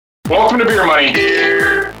Welcome to Beer Money.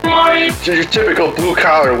 Beer Money. Your typical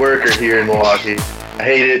blue-collar worker here in Milwaukee. I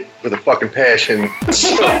hate it with a fucking passion.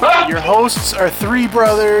 Your hosts are three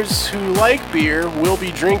brothers who like beer, will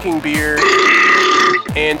be drinking beer,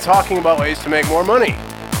 and talking about ways to make more money.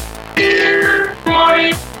 Beer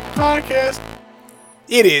Money Podcast.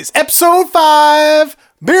 It is episode 5,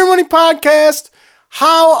 Beer Money Podcast.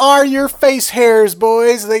 How are your face hairs,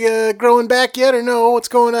 boys? Are they growing back yet or no? What's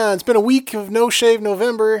going on? It's been a week of No Shave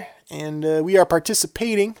November, and we are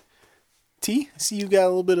participating. T, I see you got a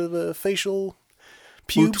little bit of facial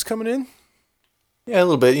pubes coming in. Yeah, a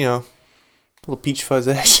little bit, a little peach fuzz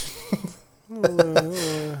action.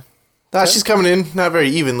 She's coming in, not very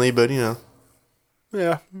evenly, but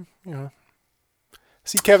Yeah,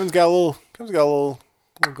 See, Kevin's got a little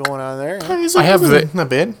going on there. Huh? I have not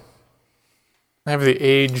bad. I have the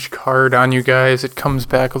age card on you guys. It comes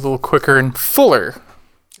back a little quicker and fuller.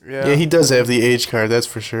 Yeah, he does have the age card, that's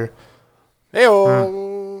for sure.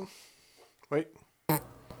 Hey-oh. Wait.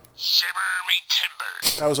 Shiver me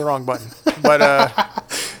timbers. That was the wrong button. But,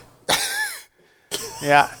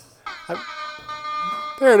 yeah.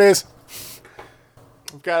 There it is.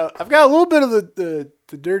 I've got a little bit of the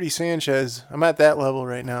dirty Sanchez. I'm at that level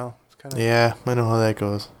right now. It's kinda Yeah, I know how that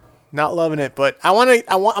goes. Not loving it, but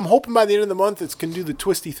I'm hoping by the end of the month it can do the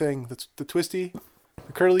twisty thing. That's the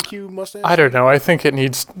curly Q mustache. I don't know. I think it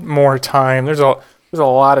needs more time. There's a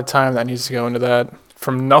lot of time that needs to go into that.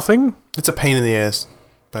 From nothing. It's a pain in the ass,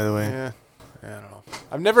 by the way. Yeah, I don't know.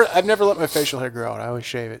 I've never let my facial hair grow out. I always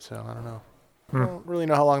shave it, so I don't know. I don't really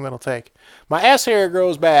know how long that'll take. My ass hair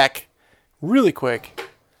grows back really quick.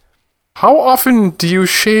 How often do you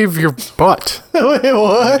shave your butt? Wait,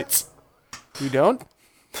 what? You don't?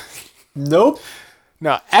 Nope.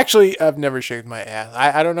 No, actually, I've never shaved my ass.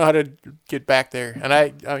 I don't know how to get back there, and I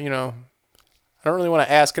don't really want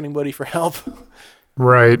to ask anybody for help.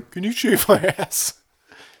 Right. Can you shave my ass?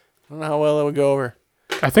 I don't know how well that would go over.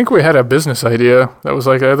 I think we had a business idea. I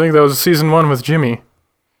think that was season 1 with Jimmy.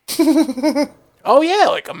 Oh, yeah,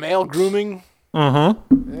 like a male grooming.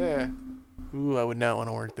 Mm-hmm. Yeah. Ooh, I would not want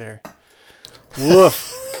to work there.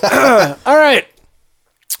 Woof. All right.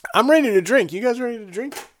 I'm ready to drink. You guys ready to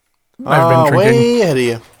drink? I've been drinking. Way ahead of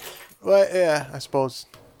you. Well, yeah, I suppose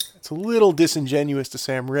it's a little disingenuous to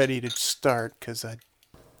say I'm ready to start because I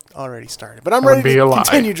already started. But I'm ready to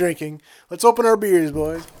continue drinking. Let's open our beers,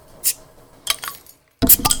 boys.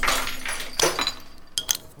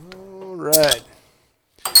 All right.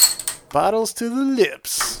 Bottles to the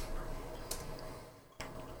lips.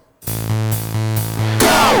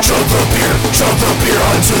 Chug the beer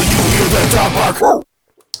until you hear the dog bark.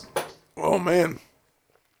 Oh, man.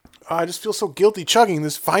 I just feel so guilty chugging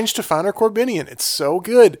this Weihenstephaner Corbinian. It's so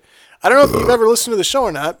good. I don't know if you've ever listened to the show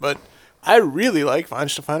or not, but I really like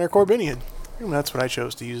Weihenstephaner Corbinian. And that's what I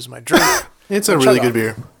chose to use as my drink. It's a really good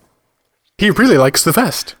beer. He really likes the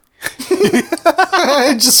vest.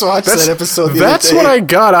 I just watched that episode the other That's day. what I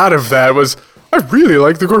got out of that was, I really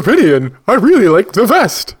like the Corbinian. I really like the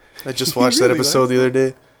vest. I just watched that episode the other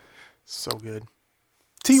day. So good.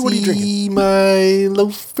 T, what are you drinking? See my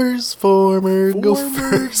loafers, former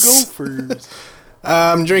gophers.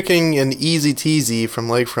 I'm drinking an Easy Teasy from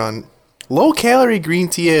Lakefront. Low-calorie green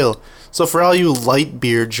tea ale. So for all you light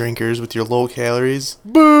beer drinkers with your low calories,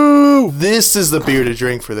 Boo! this is the beer to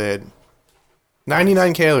drink for that.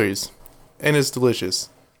 99 calories. And it's delicious.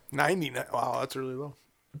 99. Wow, that's really low.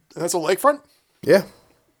 That's a lakefront? Yeah.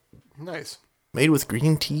 Nice. Made with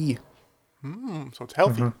green tea. So it's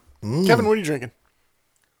healthy. Kevin, what are you drinking?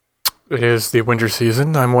 It is the winter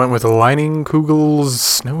season. I went with Lining Kugel's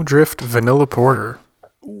Snowdrift Vanilla Porter.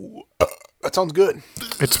 Ooh, that sounds good.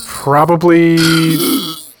 It's probably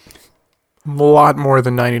a lot more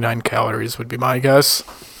than 99 calories would be my guess.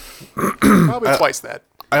 Probably twice that.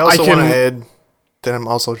 I also want to add that I'm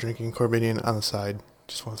also drinking Corbinian on the side.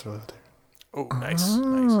 Just want to throw it out there. Oh, nice.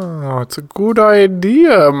 Oh, it's a good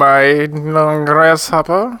idea, my long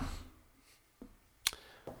grasshopper.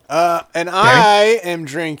 And I am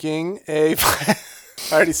drinking a... I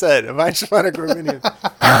already said, a Weihenstephaner Corbinian.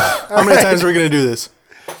 How many times are we going to do this?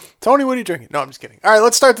 Tony, what are you drinking? No, I'm just kidding. All right,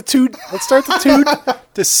 let's start the toot.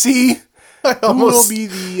 To see who will be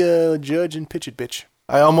the judge and pitch it, bitch.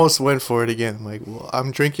 I almost went for it again. I'm like, well,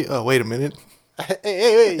 I'm drinking... Oh, wait a minute.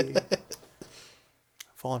 Hey.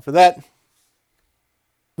 Falling for that.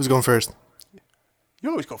 Who's going first? You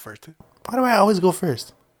always go first. Why do I always go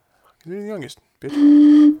first? You're the youngest,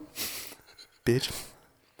 bitch. Bitch.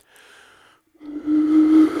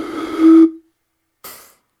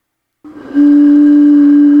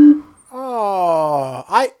 Oh,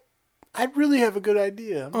 I really have a good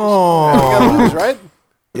idea. Oh. I gotta lose, right?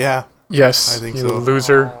 Yeah. Yes, I think you so.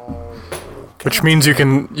 loser. Which means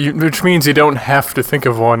which means you don't have to think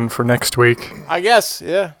of one for next week. I guess,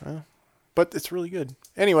 yeah. But it's really good.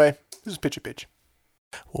 Anyway, this is Pitch It Bitch.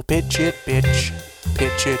 Well, pitch it, bitch.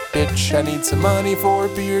 Pitch it, bitch. I need some money for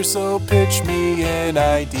beer, so pitch me an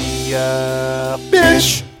idea.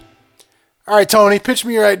 Bitch! All right, Tony, pitch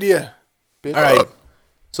me your idea. Bitch. All right.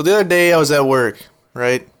 So the other day I was at work,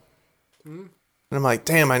 right? And I'm like,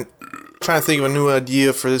 damn, I'm trying to think of a new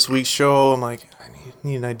idea for this week's show. I'm like, I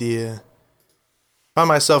need an idea. Found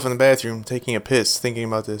myself in the bathroom taking a piss, thinking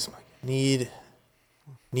about this. I'm like,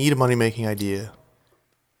 need a money-making idea.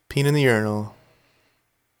 Peeing in the urinal.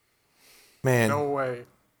 Man. No way.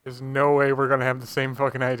 There's no way we're going to have the same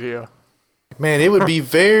fucking idea. Man, it would be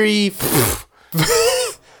very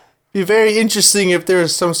interesting if there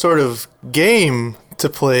was some sort of game to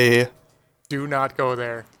play Do not go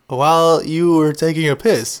there. while you were taking a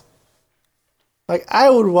piss. Like, I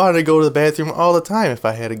would want to go to the bathroom all the time if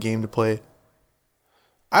I had a game to play.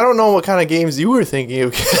 I don't know what kind of games you were thinking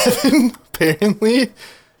of, Kevin, apparently.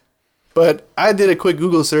 But I did a quick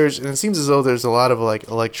Google search, and it seems as though there's a lot of, like,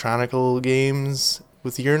 electronical games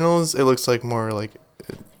with urinals. It looks like more, like,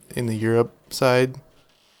 in the Europe side.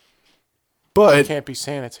 But It can't be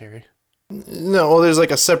sanitary. no, well, there's,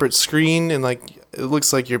 like, a separate screen, and, like, it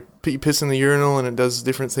looks like you piss in the urinal, and it does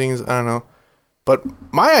different things. I don't know. But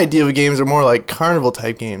my idea of games are more like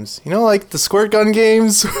carnival-type games. You know, like the squirt gun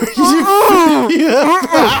games? How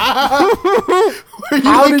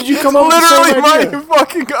did you come up with the same idea? my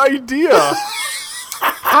fucking idea.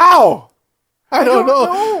 How? I don't know.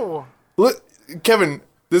 No. Look, Kevin,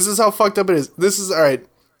 this is how fucked up it is. This is, all right,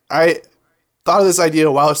 I thought of this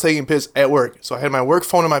idea while I was taking a piss at work. So I had my work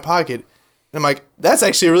phone in my pocket. And I'm like, that's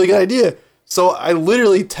actually a really good idea. So I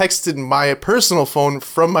literally texted my personal phone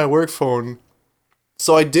from my work phone.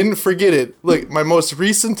 So I didn't forget it. Look, my most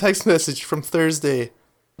recent text message from Thursday.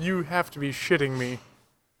 You have to be shitting me.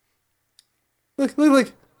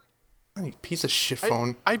 Look. I need a piece of shit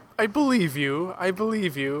phone. I believe you. I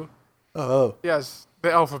believe you. Oh. Yes,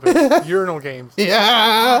 the alphabet. Urinal games.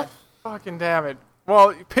 Yeah. Fucking damn it.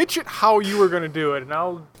 Well, pitch it how you were going to do it, and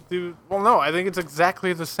I'll do... Well, no, I think it's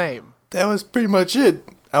exactly the same. That was pretty much it.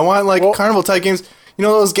 I want, like, carnival-type games. You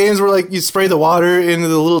know those games where, like, you spray the water into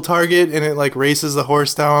the little target and it, like, races the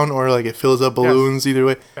horse down, or, like, it fills up balloons, either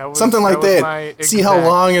way. Something like that. See how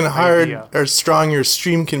long and hard or strong your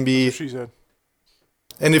stream can be. She said.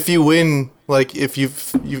 And if you win, like, if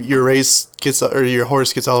your race gets, or your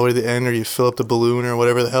horse gets all the way to the end, or you fill up the balloon or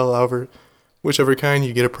whatever the hell, whichever kind,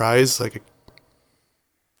 you get a prize, like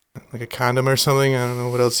a condom or something. I don't know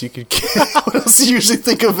what else you could get. What else do you usually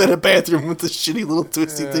think of in a bathroom with the shitty little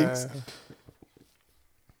twisty things?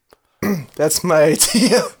 That's my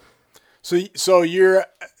idea. So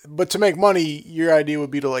but to make money, your idea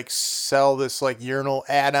would be to like sell this like urinal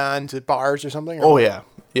add-on to bars or something. Oh yeah.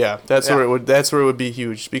 That's where it would be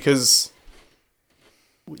huge, because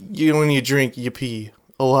when you drink, you pee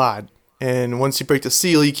a lot, and once you break the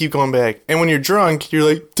seal, you keep going back. And when you're drunk, you're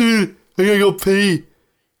like, dude, I gotta go pee.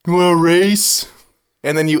 You want to race?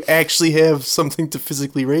 And then you actually have something to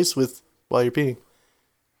physically race with while you're peeing.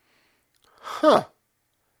 Huh.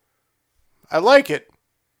 I like it.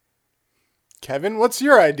 Kevin, what's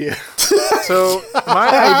your idea? So, my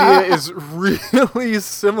idea is really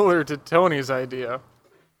similar to Tony's idea.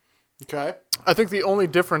 Okay. I think the only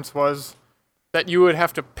difference was that you would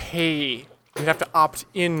have to pay. You'd have to opt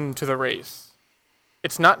into the race.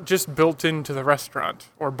 It's not just built into the restaurant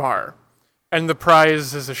or bar. And the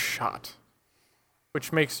prize is a shot,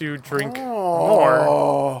 which makes you drink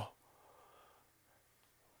more.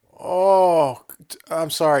 Oh, I'm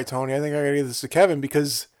sorry, Tony. I think I gotta give this to Kevin,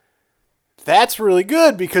 because that's really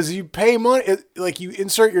good, because you pay money, like you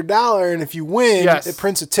insert your dollar, and if you win, it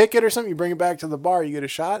prints a ticket or something. You bring it back to the bar, you get a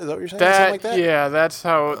shot. Is that what you're saying? Something like that? Yeah, that's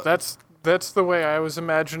how. That's the way I was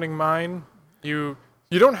imagining mine. You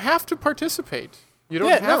don't have to participate. You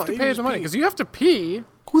don't have to pay the money, because you have to pee.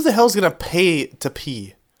 Who the hell's gonna pay to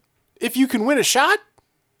pee? If you can win a shot?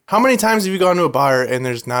 How many times have you gone to a bar and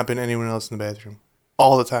there's not been anyone else in the bathroom?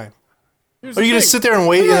 All the time. Are you gonna sit there and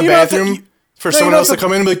wait in the bathroom for someone else to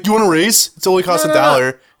come in and be like, "Do you want to race? It's only costs $1."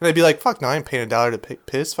 And they'd be like, "Fuck no, I ain't paying $1 to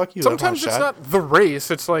piss. Fuck you." Sometimes it's not the race;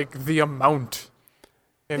 it's like the amount.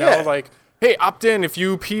 You know, like, hey, opt in. If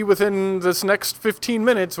you pee within this next 15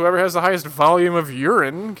 minutes, whoever has the highest volume of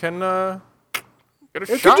urine can get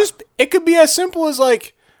a shot. It could be as simple as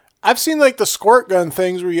like, I've seen like the squirt gun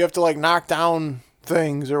things where you have to like knock down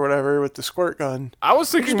things or whatever with the squirt gun. I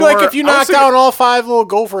was thinking more, like if you knock down all 5 little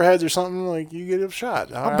gopher heads or something, like you get a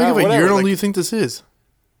shot. How big of a urinal do you think this is?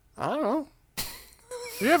 I don't know.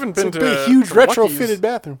 You haven't been it's a to big, huge to retrofitted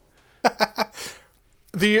bathroom.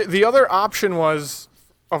 The other option was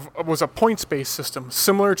a points-based system,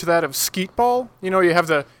 similar to that of skeet ball. You know, you have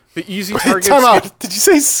the easy target. Time out. Did you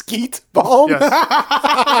say skeet ball? Yes.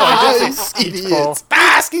 I did say skeet ball.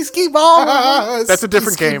 Skeet ball. That's a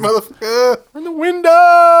different game. From the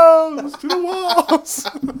windows to the walls.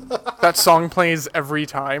 That song plays every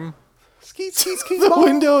time. Skeet The ball.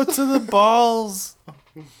 window to the balls.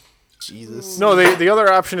 Jesus. No, the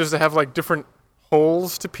other option is to have like different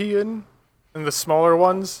holes to pee in, and the smaller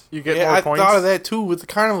ones you get more I points. thought of that too with the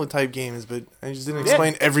carnival type games, but I just didn't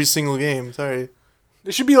explain every single game. Sorry.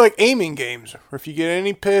 There should be like aiming games, where if you get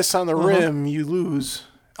any piss on the rim, you lose.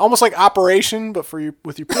 Almost like Operation, but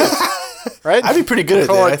with your piss, right? I'd be pretty good at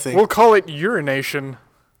that, I think. We'll call it urination.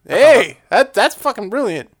 Hey, that's fucking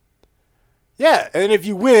brilliant. Yeah, and if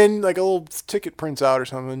you win, like a little ticket prints out or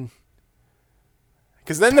something.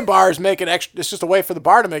 Because then the bar is making extra. It's just a way for the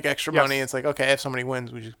bar to make extra money. It's like, okay, if somebody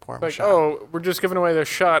wins, we just pour them a Like, shot. oh, we're just giving away the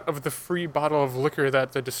shot of the free bottle of liquor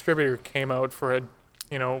that the distributor came out for a,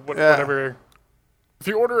 whatever. If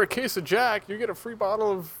you order a case of Jack, you get a free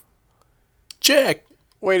bottle of Jack.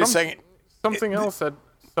 Wait a second. something else that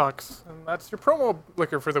sucks, and that's your promo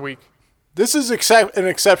liquor for the week. This is an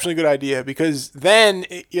exceptionally good idea because then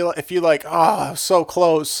if you're like, oh, I was so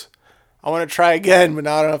close, I want to try again, but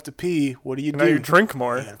now I don't have to pee. What do you Now do? you drink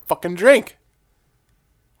more. You gotta fucking drink.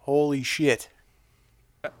 Holy shit.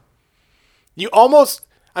 You almost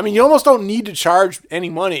don't need to charge any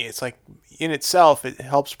money. It's like in itself, it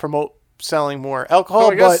helps promote selling more alcohol,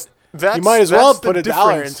 So I guess but you might as well that's the put $1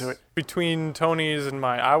 difference into it. Between Tony's and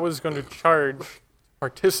mine, I was going to charge to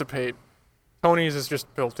participate. Tony's is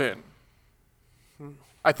just built in.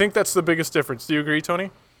 I think that's the biggest difference. Do you agree,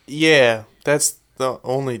 Tony? Yeah, that's the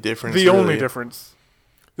only difference. The only difference.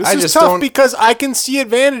 This I is just tough don't- because I can see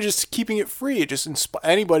advantages to keeping it free. It just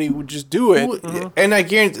anybody would just do it. And I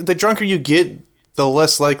guarantee the drunker you get, the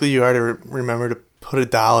less likely you are to remember to put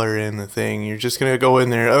 $1 in the thing. You're just gonna go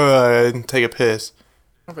in there and take a piss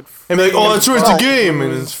and be like, "Oh, that's right, it's a game,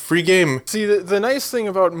 and it's a free game." See, the nice thing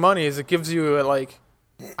about money is it gives you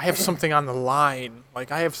I have something on the line.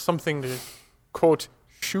 Like I have something to quote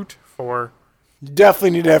shoot for. You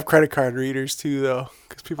definitely need to have credit card readers too, though,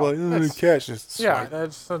 because people are like, cash. Just Yeah, swipe.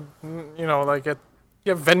 that's you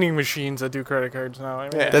have vending machines that do credit cards now. I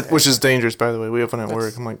mean, Yeah. Which is dangerous, by the way. We have one at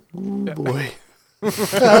work. I'm like, ooh, boy.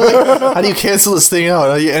 How do you cancel this thing out?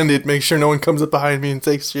 How do you end it? Make sure no one comes up behind me and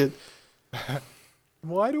takes shit.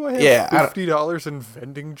 Why do I have Yeah, I don't- $50 in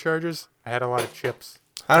vending charges? I had a lot of chips.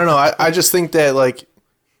 I don't know. I just think that, like,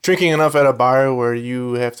 drinking enough at a bar where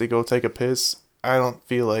you have to go take a piss, I don't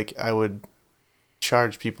feel like I would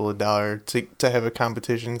charge people $1 to have a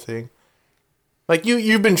competition thing. Like,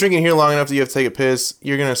 you've been drinking here long enough that you have to take a piss.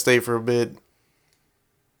 You're going to stay for a bit. You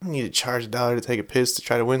don't need to charge $1 to take a piss to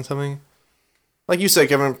try to win something. Like you said,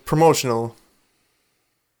 Kevin, promotional.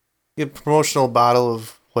 Get a promotional bottle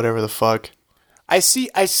of whatever the fuck. I see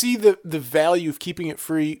the value of keeping it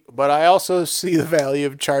free, but I also see the value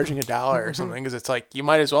of charging $1 or something because it's like you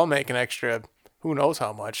might as well make an extra, who knows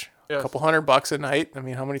how much, Yes. a couple $100 a night. I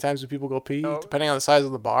mean, how many times do people go pee? No. Depending on the size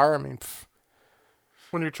of the bar. I mean,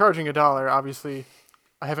 When you're charging $1, obviously,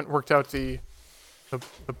 I haven't worked out the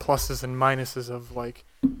pluses and minuses of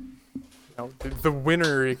the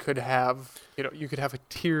winner. It could have you could have a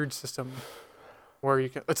tiered system where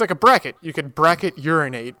it's like a bracket. You could bracket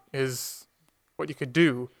urinate is what you could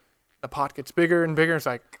do. The pot gets bigger and bigger. It's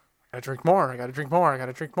like I gotta drink more. I gotta drink more. I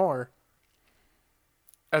gotta drink more.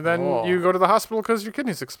 And then Oh. you go to the hospital because your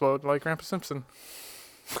kidneys explode, like Grandpa Simpson.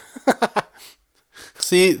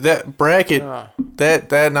 See, that bracket, Yeah.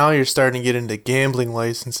 that now you're starting to get into gambling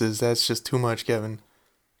licenses. That's just too much, Kevin.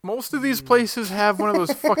 Most of these places have one of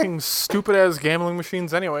those fucking stupid ass gambling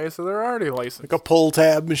machines anyway, so they're already licensed. like a pull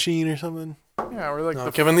tab machine or something. Yeah, we're like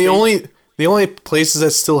the Kevin, the only places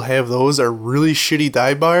that still have those are really shitty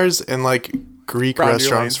dive bars and like Greek Round your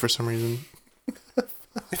restaurants lane. for some reason.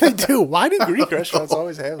 They do. Why do Greek restaurants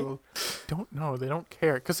always have those? don't know. They don't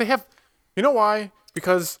care because they have. You know why?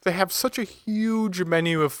 Because they have such a huge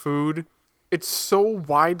menu of food. It's so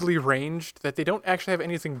widely ranged that they don't actually have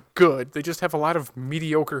anything good. They just have a lot of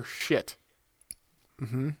mediocre shit.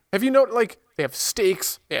 Mm-hmm. Have you noticed? They have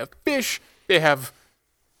steaks, they have fish, they have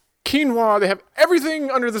quinoa, they have everything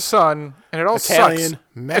under the sun, and it all Italian, sucks.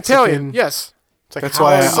 Mexican. Italian, yes. It's like That's how-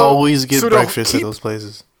 why I So- always get so to breakfast at keep- those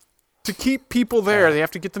places. To keep people there, they have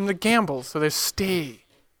to get them to gamble, so they stay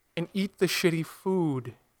and eat the shitty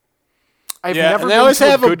food. I've Yeah, never and they been always to a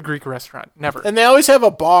have a- good Greek restaurant. Never. And they always have a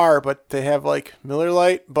bar, but they have like Miller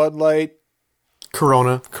Lite, Bud Light,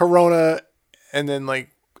 Corona. Corona, and then like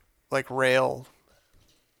rail.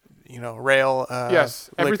 rail. Yes,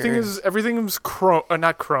 everything liquor. is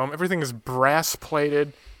not chrome. Everything is brass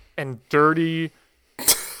plated and dirty.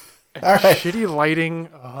 And All right. Shitty lighting.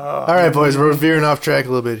 All right, boys, we're veering off track a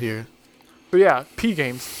little bit here. But yeah, P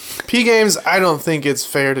games. P games, I don't think it's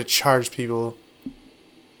fair to charge people.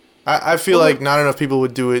 I feel like not enough people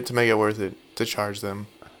would do it to make it worth it to charge them.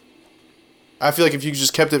 I feel like if you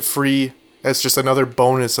just kept it free, that's just another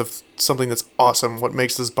bonus of something that's awesome. What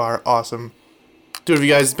makes this bar awesome? Dude, have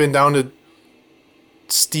you guys been down to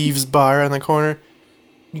Steve's bar on the corner?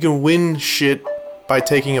 You can win shit by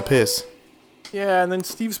taking a piss. Yeah, and then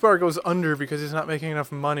Steve's bar goes under because he's not making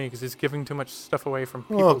enough money because he's giving too much stuff away from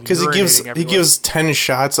people. Oh, because he gives 10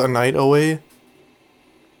 shots a night away.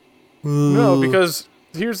 No, because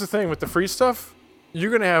here's the thing with the free stuff,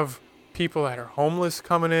 you're gonna have people that are homeless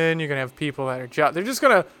coming in. You're gonna have people that are they're just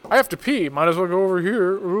gonna. I have to pee. Might as well go over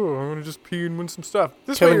here. Ooh, I'm gonna just pee and win some stuff.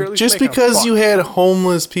 This way you're at least just making because a you buck. had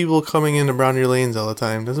homeless people coming into Brown Deer lanes all the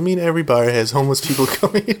time doesn't mean every bar has homeless people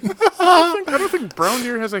coming in. I don't think Brown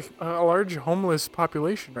Deer has a large homeless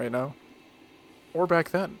population right now, or back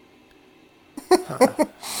then.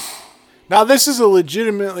 Now this is a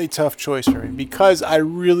legitimately tough choice for me because I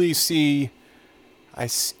really see. I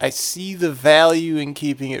see the value in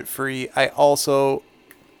keeping it free. I also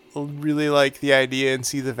really like the idea and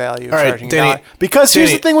see the value of charging $1. Because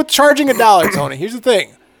here's the thing with charging $1, Tony. Here's the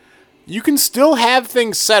thing. You can still have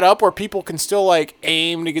things set up where people can still like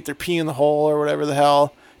aim to get their pee in the hole or whatever the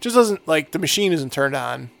hell. It just doesn't the machine isn't turned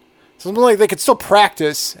on. Something like they could still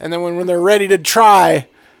practice, and then when they're ready to try,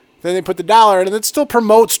 then they put the $1 in, and it still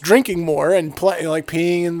promotes drinking more and play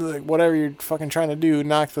peeing and whatever you're fucking trying to do,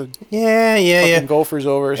 knock the fucking Gophers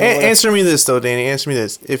over. Or something Answer me this though, Danny. Answer me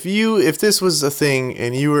this: if this was a thing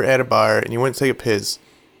and you were at a bar and you went to take a piss,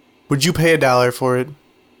 would you pay $1 for it?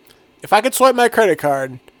 If I could swipe my credit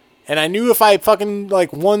card, and I knew if I fucking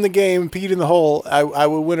won the game, peed in the hole, I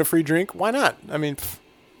would win a free drink. Why not? I mean,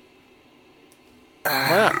 why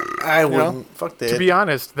not? I wouldn't. Fuck that. To be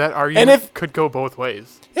honest, that argument could go both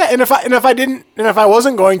ways. Yeah, and if I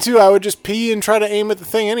wasn't going to, I would just pee and try to aim at the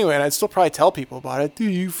thing anyway, and I'd still probably tell people about it.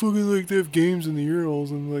 Dude, you fucking like to have games in the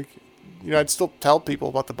urinals, and I'd still tell people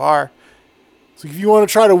about the bar. So if you want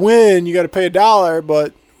to try to win, you got to pay $1,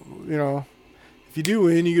 but if you do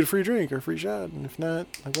win, you get a free drink or a free shot, and if not,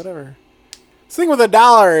 whatever. The thing with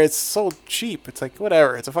 $1, it's so cheap. It's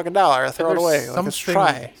whatever. It's a fucking $1. I throw it away. Let's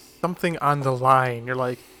try. Something on the line. You're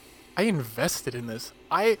like, I invested in this.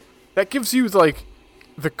 That gives you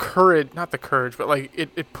the courage, not the courage, but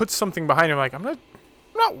it puts something behind you. I'm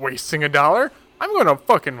not wasting $1. I'm gonna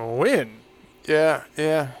fucking win. Yeah.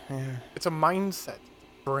 It's a mindset,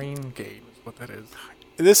 brain game is what that is.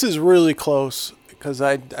 This is really close because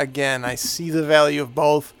I see the value of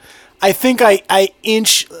both. I think I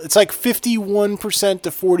inch. It's 51% to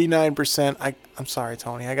 49%. I'm sorry,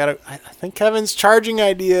 Tony. I think Kevin's charging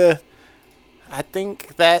idea. I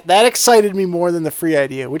think that excited me more than the free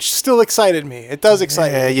idea, which still excited me. It does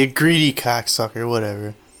excite me. Yeah, you greedy cocksucker.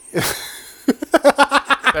 Whatever. That's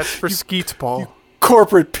for Skeets, Paul.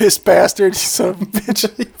 Corporate piss bastard, you son of a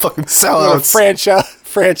bitch. You fucking sellouts.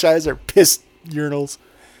 Franchise or piss urinals.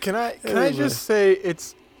 Can I just say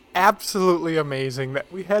it's absolutely amazing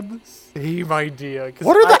that we had the same idea.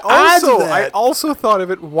 What are the odds of that? I also thought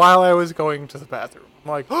of it while I was going to the bathroom.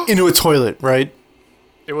 I'm like, into a toilet, right?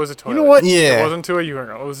 It was a toilet. You know what? Yeah. It wasn't to a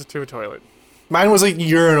urinal. It was to a toilet. Mine was a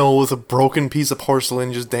urinal with a broken piece of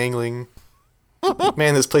porcelain just dangling.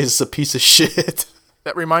 Man, this place is a piece of shit.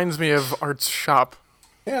 That reminds me of Art's shop.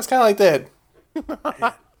 Yeah, it's kind of like that.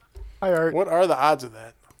 Hi, Art. What are the odds of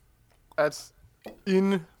that? That's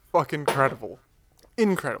incredible.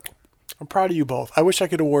 Incredible. I'm proud of you both. I wish I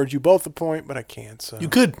could award you both a point, but I can't. So You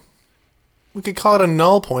could. We could call it a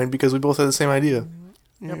null point because we both had the same idea.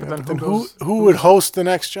 Yeah, but then then who would host the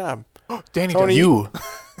next job? Danny Tony, You.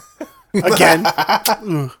 Again.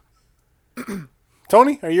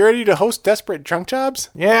 Tony, are you ready to host Desperate Drunk Jobs?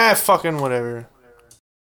 Yeah, fucking whatever.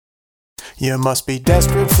 You must be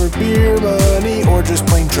desperate for beer money or just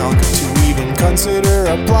plain drunk to even consider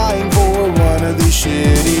applying for one of these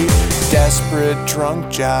shitty Desperate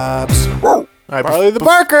Drunk Jobs. All right, Barley the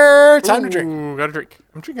Barker! Time to drink. Ooh, got a drink.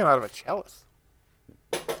 I'm drinking out of a chalice.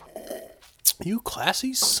 You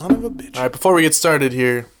classy son of a bitch. All right, before we get started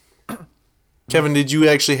here, Kevin, did you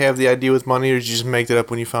actually have the idea with money, or did you just make it up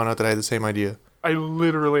when you found out that I had the same idea? I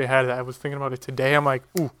literally had that. I was thinking about it today. I'm like,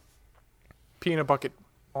 ooh, pee in a bucket.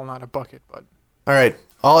 Well, not a bucket, but... All right,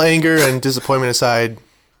 all anger and disappointment aside,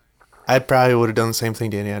 I probably would have done the same thing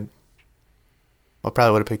Danny had. I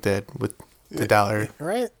probably would have picked that with the $1.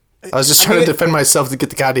 Right? I was just trying to defend myself to get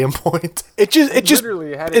the goddamn point. It just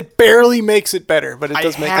literally had it barely makes it better, but it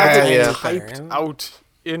does make it typed better. out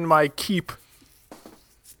in my keep.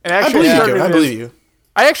 And I actually, believe you.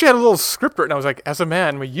 I actually had a little script written. I was like, as a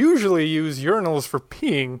man, we usually use urinals for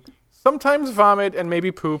peeing, sometimes vomit, and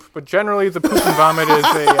maybe poop, but generally the poop and vomit is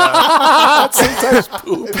Sometimes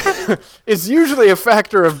poop. is usually a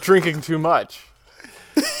factor of drinking too much.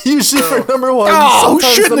 Usually for number one, Oh,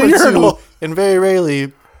 sometimes shit in the number urinal. two, and very rarely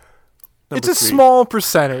It's number a three. small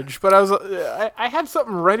percentage, but I had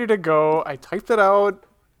something ready to go. I typed it out,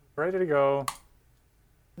 ready to go.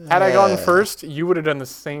 Had I gone first, you would have done the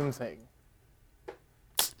same thing.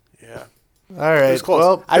 Yeah. All right. It's close.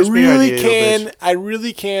 Well, I pitch me your really idea, you can. bitch. I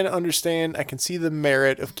really can understand. I can see the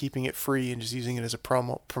merit of keeping it free and just using it as a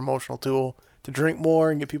promotional tool to drink more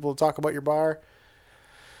and get people to talk about your bar.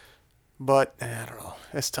 But I don't know.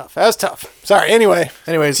 It's tough. That's tough. Sorry. Anyway.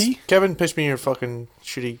 Anyways, Tea? Kevin, pitch me your fucking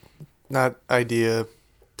shitty, not idea.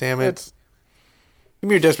 Damn it. It's Give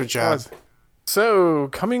me your desperate job. so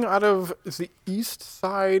coming out of the east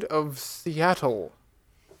side of Seattle.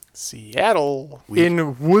 Seattle.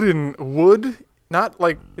 In Wood, not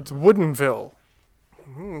like it's Woodenville,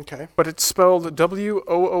 Okay. but it's spelled Woodin.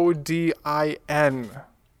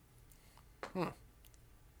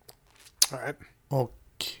 All right.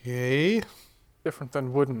 Okay. Different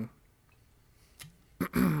than wooden.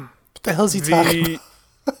 What the hell is he talking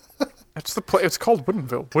about? That's the place. It's called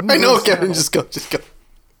Woodenville. I know, Woodenville, Kevin. Seattle. Just go.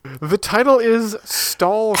 The title is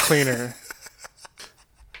Stall Cleaner.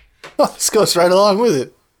 Oh, this goes right along with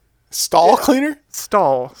it. Stall cleaner?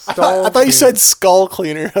 Stall. I thought you cleaner. said skull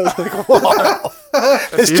cleaner. I was like, whoa.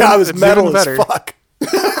 This job is it's metal even as better. fuck.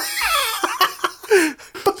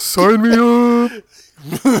 Sign me up.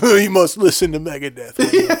 You must listen to Megadeth.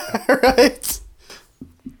 Right.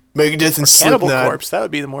 Megadeth and Cannibal Slipknot. Corpse. That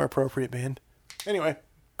would be the more appropriate band. Anyway.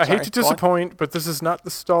 I Sorry, hate to go on. disappoint, but this is not the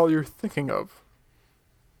stall you're thinking of.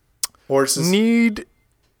 Horses. Need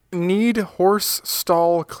horse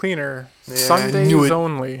stall cleaner. knew Sundays it.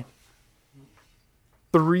 only.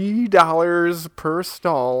 $3 per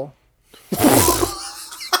stall.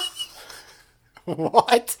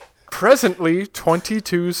 What? Presently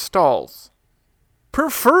 22 stalls.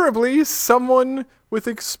 Preferably someone with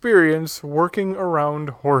experience working around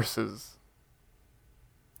horses.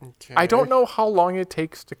 Okay. I don't know how long it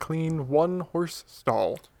takes to clean one horse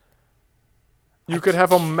stall. You could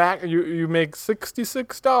have a you make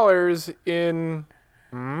 $66 in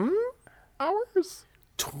hours?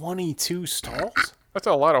 22 stalls? That's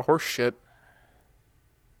a lot of horse shit.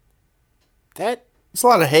 That, It's a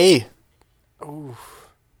lot of hay.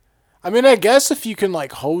 I mean, I guess if you can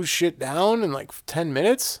like hose shit down in like 10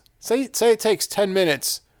 minutes, say it takes 10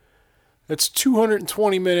 minutes, that's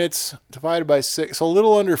 220 minutes divided by 6, so a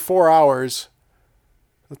little under 4 hours,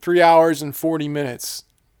 3 hours and 40 minutes.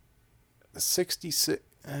 66.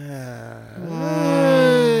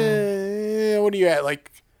 What are you at?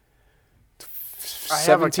 Like I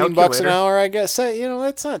have a $17 an calculator. hour, I guess.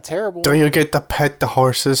 That's not terrible. Don't you get to pet the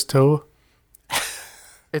horses too?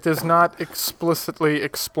 It is not explicitly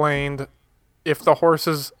explained if the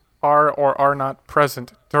horses are or are not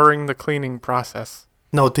present during the cleaning process.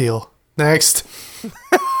 No deal. Next.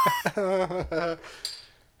 All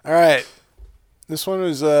right. This one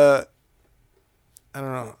was I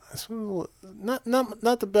don't know. This one was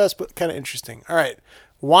not the best, but kind of interesting. All right.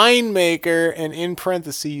 Winemaker and in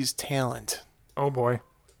parentheses talent. Oh boy.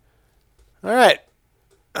 All right.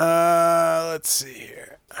 Let's see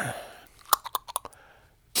here.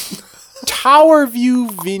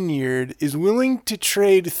 Towerview Vineyard is willing to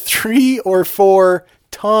trade 3 or 4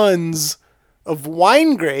 tons of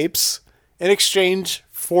wine grapes in exchange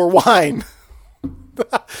for wine.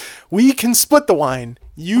 We can split the wine.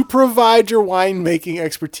 You provide your winemaking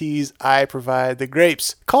expertise. I provide the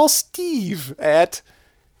grapes. Call Steve at,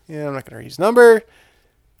 I'm not going to read his number.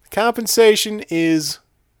 Compensation is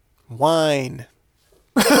wine.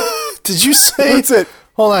 Did you say? That's it.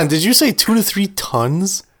 Hold on. Did you say 2 to 3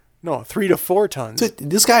 tons? No, 3 to 4 tons.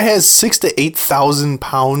 This guy has 6,000 to 8,000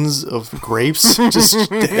 pounds of grapes just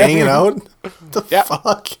hanging out. What the Yep.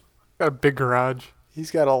 fuck? Got a big garage.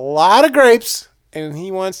 He's got a lot of grapes, and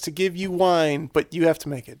he wants to give you wine, but you have to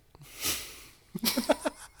make it.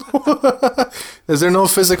 Is there no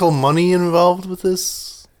physical money involved with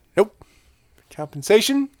this? Nope.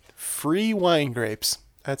 Compensation, free wine grapes.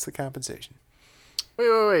 That's the compensation.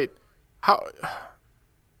 Wait. How?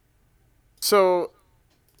 So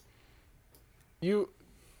you,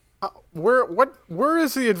 where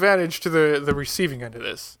is the advantage to the receiving end of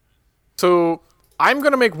this? So I'm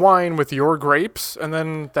gonna make wine with your grapes, and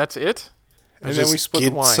then that's it. And then we split the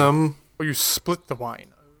Get wine. some. Or you split the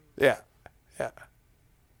wine. Yeah. Yeah.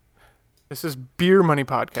 This is Beer Money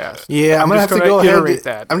Podcast. Yeah, I'm gonna have just to go ahead. iterate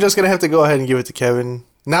that. I'm just gonna have to go ahead and give it to Kevin.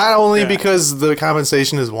 Not only Yeah. because the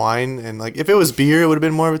compensation is wine, and like if it was beer, it would have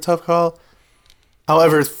been more of a tough call.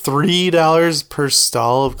 However, $3 per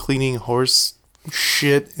stall of cleaning horse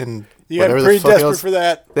shit and You got to whatever be pretty the fuck desperate else. for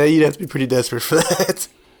that. You'd have to be pretty desperate for that.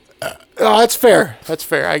 Oh, that's fair. That's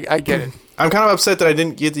fair. I get it. I'm kind of upset that I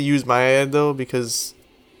didn't get to use my ad though, because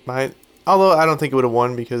although I don't think it would have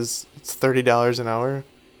won because it's $30 an hour.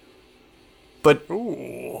 But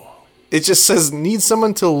it just says need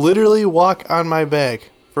someone to literally walk on my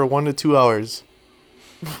back for 1 to 2 hours.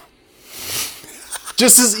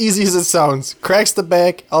 Just as easy as it sounds. Cracks the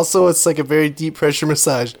back. Also, it's like a very deep pressure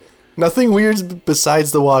massage. Nothing weird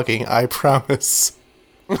besides the walking, I promise.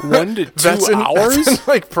 1 to 2 That's hours? in,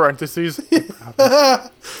 like parentheses.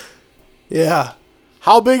 Yeah.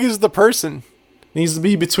 How big is the person? Needs to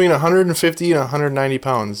be between 150 and 190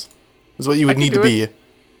 pounds. Is what you would can need to do be.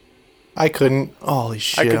 I couldn't. Holy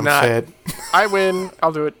shit, could I'm not. fat. I win.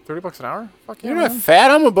 I'll do it. $30 an hour? Fuck yeah. You're not man.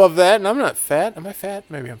 fat. I'm above that, and I'm not fat. Am I fat?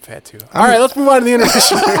 Maybe I'm fat too. All right, let's move on to the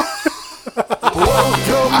intermission. Welcome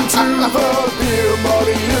to the Beer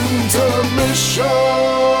Money Intermission.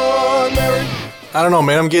 I don't know,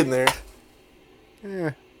 man. I'm getting there.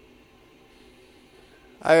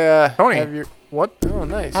 I Tony, have your what oh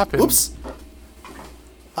nice. happened? Oops.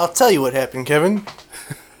 I'll tell you what happened, Kevin.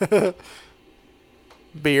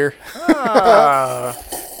 Beer.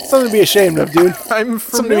 Something to be ashamed of, dude. I'm Something to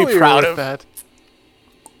be familiar proud with of. that.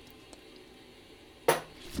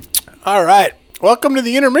 All right. Welcome to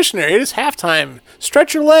the intermissionary. It is halftime.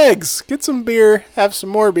 Stretch your legs. Get some beer. Have some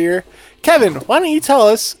more beer. Kevin, why don't you tell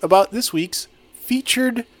us about this week's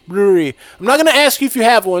featured brewery? I'm not going to ask you if you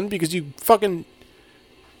have one because you fucking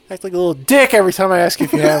act like a little dick every time I ask you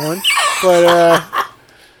if you have one. But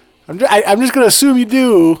I'm just going to assume you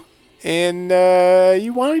do. And why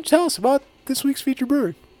don't you tell us about this week's featured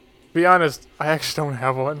brewery? Be honest, I actually don't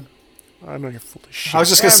have one. I know you're full of shit. I was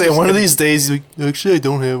just going to say, one of these days, like, actually, I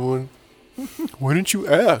don't have one. Why didn't you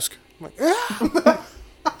ask? Like,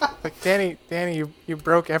 Danny, you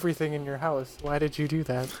broke everything in your house. Why did you do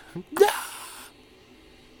that?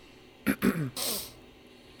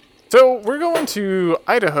 So, we're going to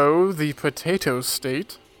Idaho, the potato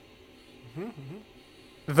state.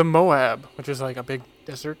 The Moab, which is like a big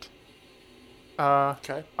desert.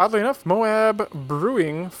 Okay. Oddly enough, Moab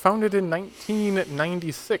Brewing, founded in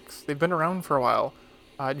 1996. They've been around for a while.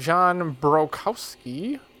 John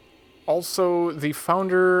Brokowski, also the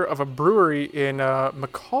founder of a brewery in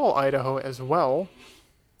McCall, Idaho as well.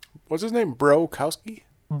 What's his name? Brokowski?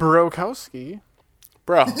 Brokowski.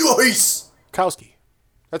 Bro. Nice! Kowski.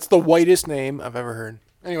 That's the whitest name I've ever heard.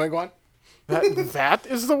 Anyway, go on. That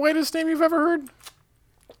is the whitest name you've ever heard?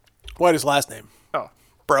 Whitest last name. Oh,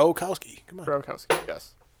 Brokowski. Come on. Brokowski,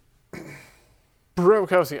 yes.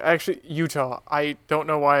 Brokowski. Actually, Utah. I don't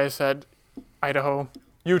know why I said Idaho.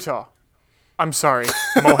 Utah. I'm sorry.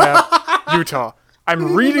 Moab. Utah.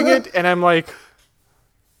 I'm reading it and I'm like,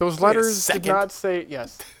 those letters did second. not say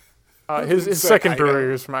yes. His Said second Idaho.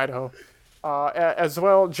 brewery is from Idaho. As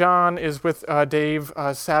well, John is with Dave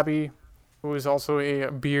Sabby, who is also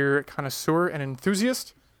a beer connoisseur and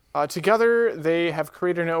enthusiast. Together, they have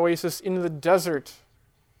created an oasis in the desert.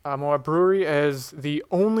 Moab Brewery is the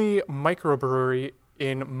only microbrewery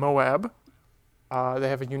in Moab. They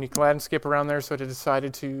have a unique landscape around there, so they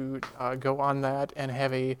decided to go on that and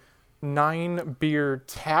have a 9-beer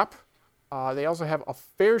tap. They also have a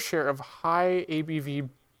fair share of high ABV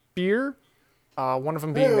beer, one of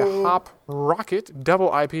them being the Hop Rocket Double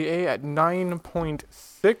IPA at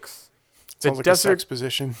 9.6. Sounds like a sex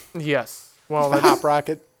position. Yes. Well, The that's, Hop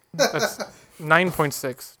Rocket. that's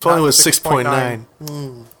 9.6. If only not was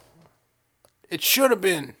 6.9. It should have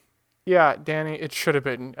been. Yeah, Danny, it should have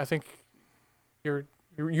been. I think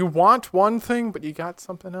you want one thing, but you got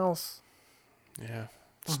something else. Yeah.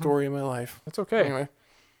 Story of my life. That's okay. Anyway.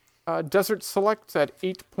 Desert Select's at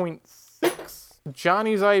 8.6.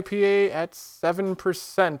 Johnny's IPA at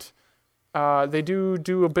 7%. They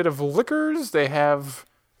do a bit of liquors. They have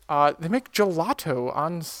they make gelato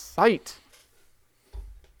on site.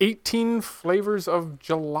 18 flavors of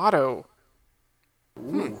gelato.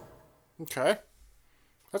 Okay.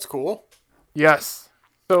 That's cool. Yes.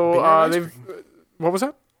 So Beer and ice they've what was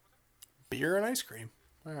that? Beer and ice cream.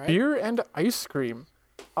 All right. Beer and ice cream.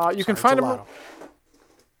 You can find them. Gelato.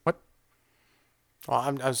 What? Well,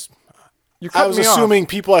 I was You cut me assuming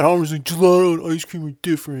people at home was like, gelato and ice cream are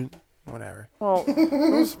different. Whatever. off.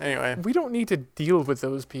 Well, Anyway. we don't need to deal with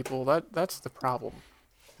those people. That's the problem.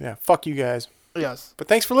 Yeah. Fuck you guys. Yes. But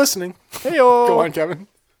thanks for listening. Hey-o. Go on, Kevin.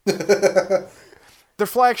 The Their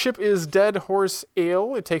flagship is Dead Horse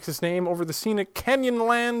Ale. It takes its name over the scenic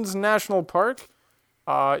Canyonlands National Park.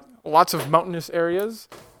 Lots of mountainous areas.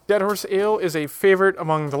 Dead Horse Ale is a favorite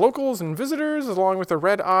among the locals and visitors, along with the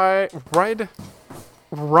Red Rye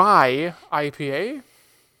IPA.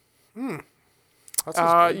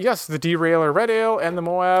 Yes, the Derailer Red Ale and the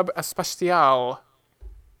Moab Especial.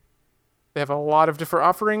 They have a lot of different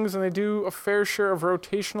offerings, and they do a fair share of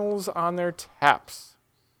rotationals on their taps.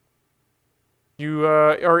 You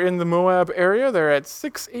are in the Moab area. They're at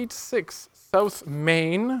 686 South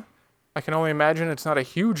Main. I can only imagine it's not a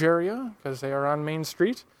huge area because they are on Main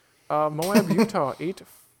Street. Moab, Utah,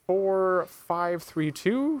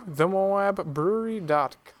 84532,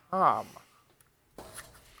 themoabbrewery.com.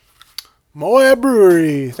 Moab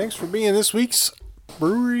Brewery. Thanks for being this week's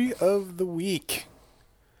Brewery of the Week.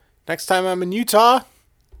 Next time I'm in Utah,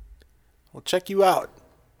 we'll check you out.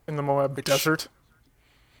 In the Moab Desert.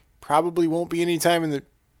 Probably won't be any time in the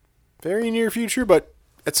very near future, but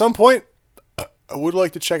at some point, I would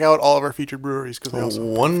like to check out all of our featured breweries because they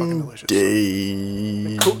also are fucking delicious.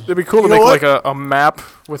 Day. It'd be cool to make like a map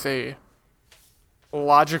with a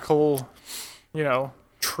logical,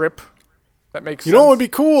 trip that makes sense. You know what would be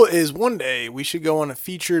cool is one day we should go on a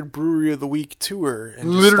featured Brewery of the Week tour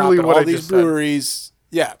and literally stop at what all I these just said. breweries.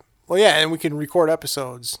 Yeah. Well, yeah, and we can record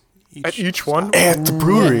episodes. At each one? At the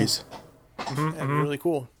breweries. That'd be really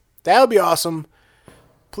cool. That would be awesome.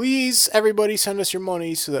 Please, everybody, send us your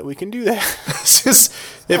money so that we can do that. Just,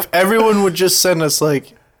 if everyone would just send us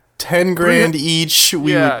like 10 grand each,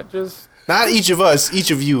 we would, just not each of us,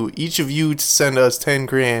 each of you to send us 10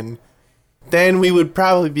 grand, then we would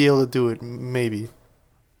probably be able to do it, maybe.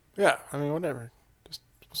 Yeah, I mean, whatever.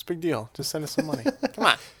 What's the big deal? Just send us some money. Come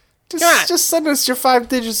on. Just send us your 5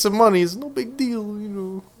 digits of money. It's no big deal,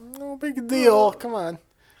 No big deal. Come on.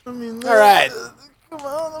 I mean, All right. Come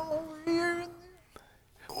on, I'm over here.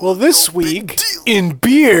 Well, this week in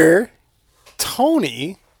beer,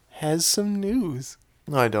 Tony has some news.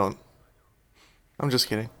 No, I don't. I'm just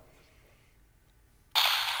kidding.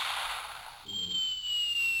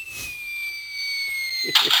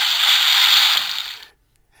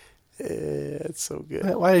 It's so good.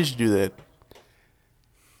 Why did you do that?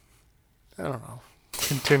 I don't know.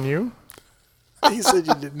 continue. He said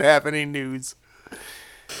you didn't have any news.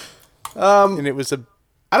 And it was a...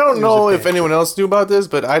 I don't know if anyone else knew about this,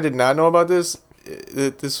 but I did not know about this.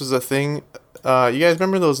 This was a thing. You guys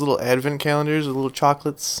remember those little advent calendars with little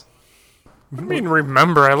chocolates? I mean,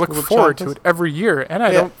 remember, I look Little forward to chocolates? it every year, and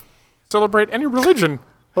I don't celebrate any religion.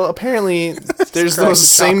 Well, apparently there's Crack those the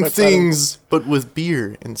same chocolates out of things, but with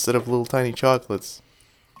beer instead of little tiny chocolates.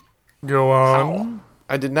 Go on.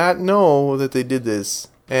 I did not know that they did this,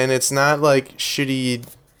 and it's not like shitty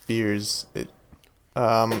beers. They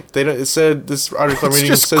don't. It said this article I'm It's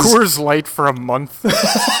reading just says Coors Light for a month.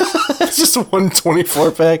 it's just a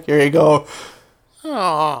 124 pack. Here you go.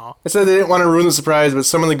 Oh. It said they didn't want to ruin the surprise, but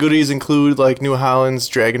some of the goodies include like New Holland's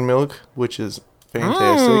Dragon Milk, which is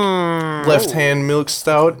fantastic. Left Hand Milk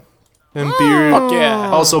Stout, and beer. Fuck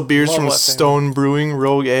yeah. Also beers Love from Left Hand. Stone Brewing,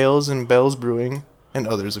 Rogue Ales, and Bell's Brewing, and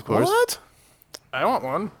others, of course. What? I want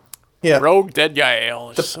one. Yeah. Rogue Dead Guy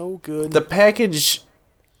Ale is so good. The package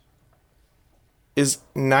is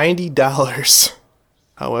 $90.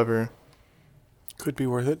 However, Could be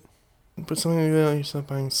worth it. but something like that, you're still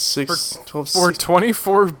buying 12, For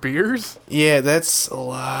 24 beers? yeah, that's a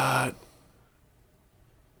lot.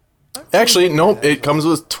 Actually, nope. It comes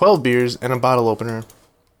with 12 beers and a bottle opener.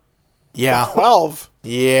 Yeah. 12?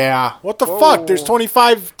 Yeah. What the fuck? There's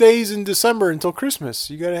 25 days in December until Christmas.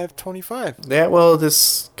 You gotta have 25. Well,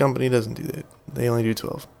 this company doesn't do that. They only do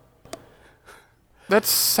 12. That's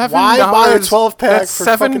 $7. Why buy a 12-pack That's for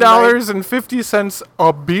fucking $7.50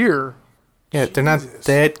 a beer. Yeah, they're not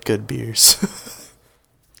that good beers.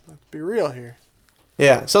 Be real here.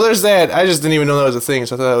 Yeah, so there's that. I just didn't even know that was a thing,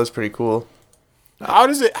 so I thought that was pretty cool.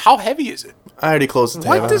 How heavy is it? I already closed the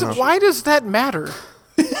tab. I don't know. Why does that matter?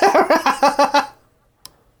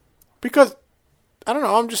 Because I don't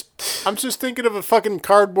know, I'm just thinking of a fucking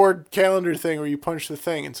cardboard calendar thing where you punch the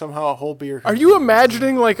thing and somehow a whole beer. Are you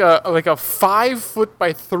imagining like a 5 foot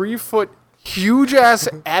by 3 foot huge ass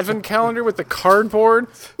advent calendar with the cardboard?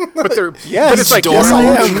 But it's like yes,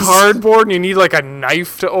 I huge am. cardboard, and you need like a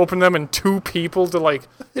knife to open them, and 2 people to like.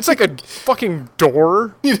 It's like a fucking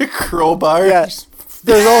door. You need a crowbar. Yes.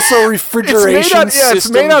 There's also refrigeration It's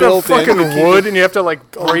made out of built in fucking to keep wood, and you have to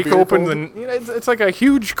like break beer open cold. the. It's like a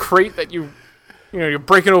huge crate that you're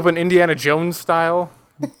breaking open Indiana Jones style.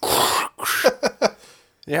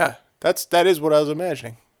 Yeah, that is what I was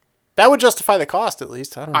imagining. That would justify the cost, at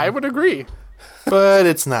least. I don't know. I would agree. But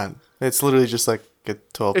it's not. It's literally just like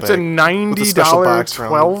Get 12 It's pack. a with $90 special box around it.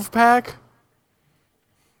 12 pack.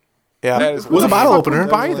 Yeah, That is with a bottle opener.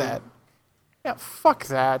 Buy that. Yeah, fuck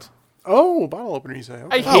that. Oh, bottle opener, you say.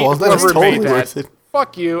 Okay. I hate well, that's whoever totally made worth that. it.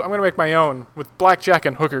 Fuck you. I'm gonna make my own with blackjack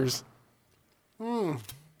and hookers.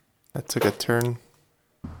 That took a turn.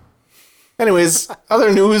 Anyways,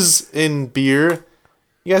 other news in beer.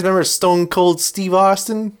 You guys remember Stone Cold Steve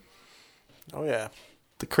Austin? Oh, yeah.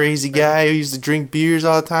 The crazy guy who used to drink beers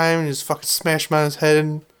all the time and just fucking smash them on his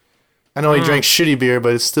head. I know he drank shitty beer,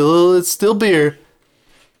 but it's still beer.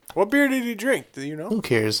 What beer did he drink? Do you know? Who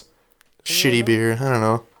cares? Shitty beer. I don't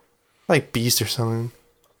know. Like Beast or something.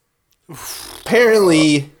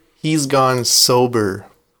 Apparently, he's gone sober.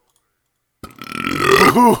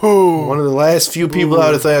 One of the last few people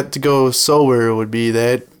out of that to go sober would be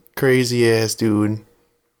that crazy ass dude.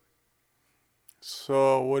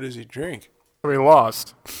 So, what does he drink? We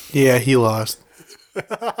lost. Yeah, he lost.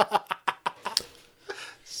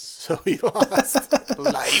 So he lost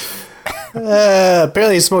life.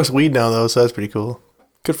 Apparently, he smokes weed now, though, so that's pretty cool.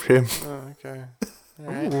 Good for him. Oh, okay.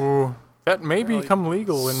 Ooh, that may become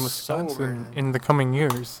legal in Wisconsin in the coming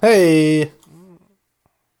years. Hey,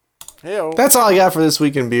 Hey-o. that's all I got for this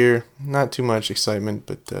week in beer. Not too much excitement,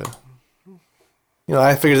 but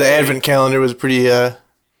I figured the advent calendar was pretty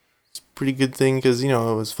good thing because it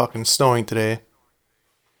was fucking snowing today.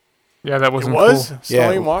 Yeah, that It wasn't was? cool.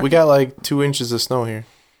 Snowing walking? We got like 2 inches of snow here.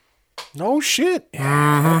 No shit.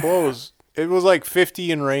 Yeah, that blows. It was like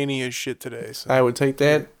 50 and rainy as shit today. So I would take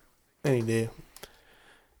that any day.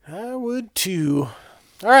 I would too.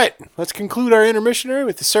 All right, let's conclude our intermissionary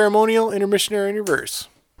with the ceremonial intermissionary reverse.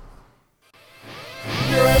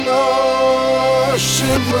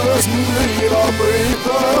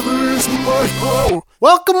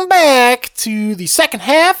 Welcome back to the second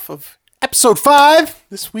half of episode 5,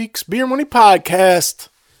 this week's Beer Money Podcast.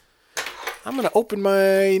 I'm going to open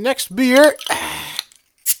my next beer.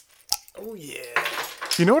 Oh, yeah.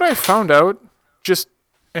 You know what I found out just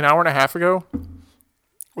an hour and a half ago?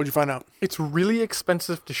 What'd you find out? It's really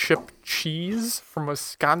expensive to ship cheese from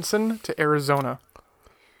Wisconsin to Arizona.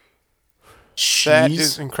 That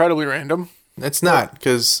is incredibly random. It's not,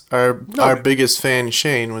 because our biggest fan,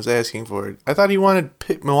 Shane, was asking for it. I thought he wanted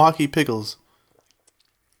Milwaukee pickles.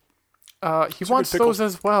 He wants pickle. those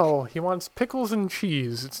as well. He wants pickles and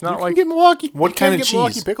cheese. It's not You like... can get Milwaukee. What you kind can't of get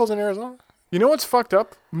Milwaukee cheese? pickles in Arizona? You know what's fucked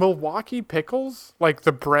up? Milwaukee pickles? Like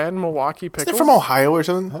the brand Milwaukee pickles? They're from Ohio or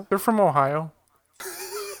something? Huh? They're from Ohio.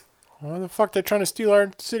 Why the fuck they're trying to steal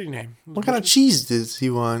our city name? What kind of cheese does he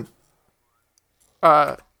want?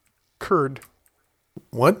 Curd.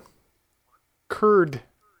 What? Curd.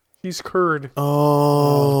 He's curd.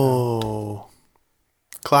 Oh.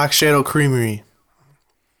 Clock Shadow Creamery.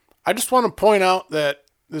 I just want to point out that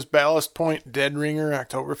this Ballast Point Dead Ringer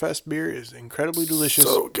Oktoberfest beer is incredibly delicious.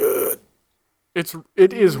 So good.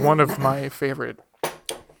 It is one of my favorite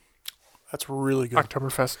That's really good.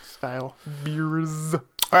 Oktoberfest style beers.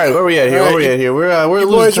 All right, where are we at here? All right, Where are we at here? We're You losing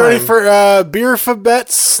boys time. ready for Beerphabet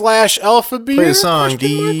 / Alphabeer? Play the song,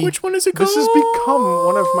 Question mark? D. Which one is it called? This has become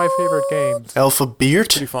one of my favorite games. Alphabeer,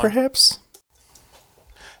 Pretty fun. perhaps?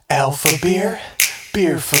 Alphabeer,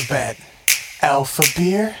 Beerphabet.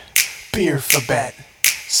 Alphabeer, Beerphabet.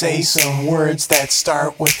 Say some words that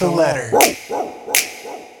start with the letter.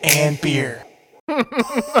 And beer.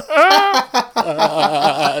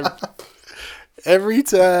 Every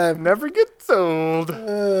time. Never gets old.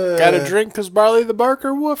 Got a drink because Barley the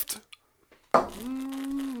Barker woofed.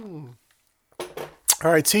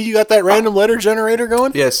 All right, see, you got that random letter generator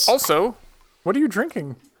going? Yes. Also, what are you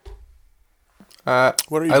drinking? What are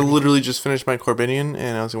you I drinking? literally just finished my Corbinian,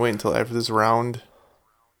 and I was waiting until after this round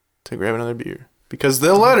to grab another beer. Because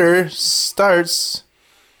the letter starts...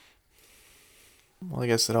 Well, I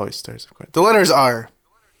guess it always starts. The letters are.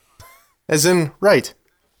 As in, right.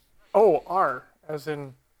 Oh, R. As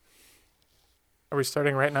in... Are we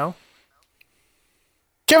starting right now?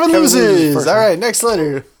 Kevin loses! All right, next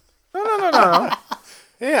letter. No.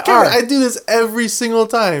 Yeah, Kevin, R. I do this every single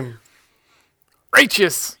time.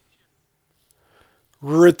 Righteous.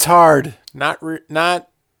 Retard. Not.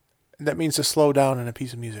 That means to slow down in a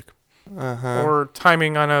piece of music. Or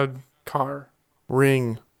timing on a car.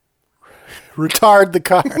 Ring. Retard the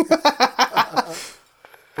car.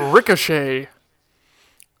 Ricochet.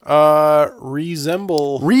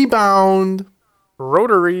 Resemble. Rebound.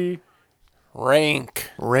 Rotary. Rank.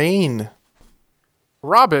 Rain.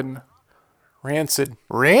 Robin. Rancid.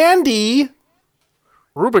 Randy.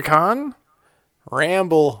 Rubicon.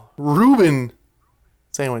 Ramble. Reuben.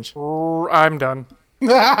 Sandwich. I'm done.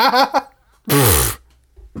 God,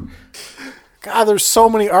 there's so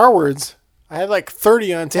many R words. I had like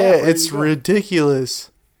 30 on tap. Yeah, Where it's did you go?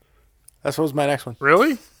 ridiculous. That's what was my next one.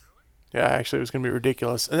 Really? Yeah, actually, it was going to be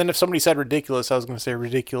ridiculous. And then if somebody said ridiculous, I was going to say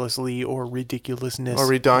ridiculously or ridiculousness. Or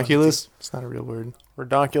redonkulous. It's not a real word.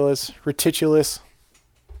 Redonkulous. Reticulous.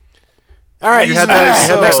 All right. You had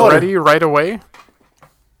that next letter. ready right away?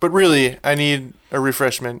 But really, I need a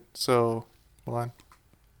refreshment, so hold on.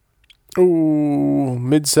 Ooh,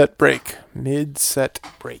 mid-set break. Mid-set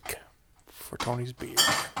break for Tony's beer.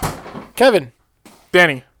 Kevin.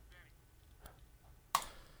 Danny.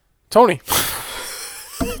 Tony.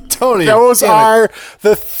 Tony. Those damn it. are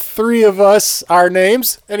the three of us, our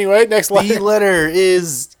names. Anyway, next The letter. letter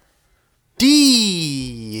is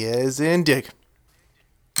D, as in Dick.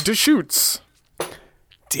 Deschutes.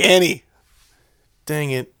 Danny.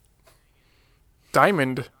 Dang it.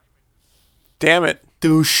 Diamond. Damn it.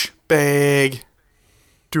 Douchebag.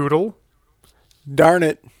 Doodle. Darn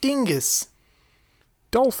it. Dingus.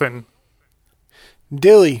 Dolphin.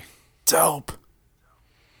 Dilly. Dope.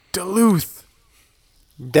 Duluth.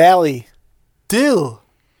 Dally. Dill.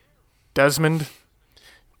 Desmond.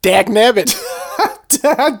 Dagnabbit.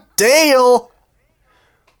 Dale.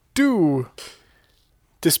 Do.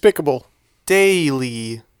 Despicable.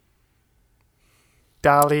 Daily.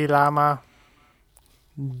 Dalai Lama.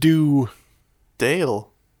 Do.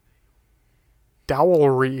 Dale.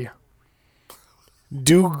 Dowelry.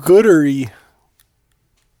 Do-goodery.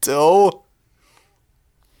 Doe.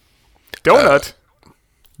 Donut.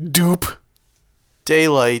 Dupe.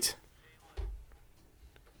 Daylight.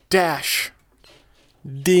 Dash.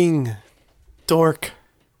 Ding. Dork.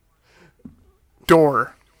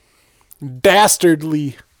 Door.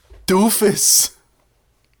 Dastardly. Doofus.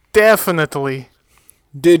 Definitely.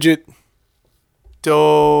 Digit.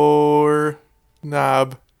 Door.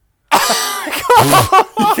 Knob.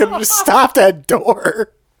 You could have stopped at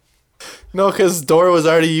door. No, because door was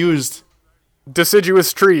already used.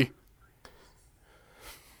 Deciduous tree.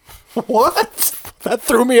 What? That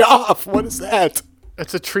threw me off. What is that?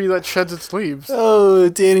 It's a tree that sheds its leaves. Oh,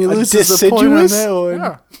 Danny loses a point on deciduous? that one.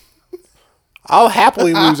 Yeah. I'll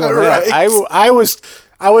happily lose on that. Right.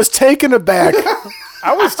 I was taken aback.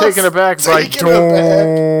 I was taken aback by taken aback.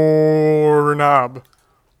 doorknob.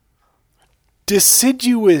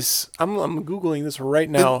 Deciduous. I'm googling this right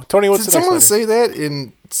now. Tony, what's Did the next someone letter? say that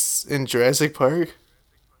in Jurassic Park?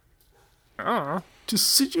 I don't know.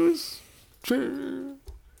 Deciduous.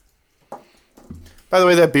 By the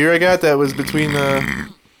way, that beer I got that was between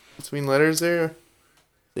letters there,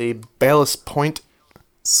 a Ballast Point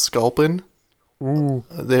Sculpin. Ooh.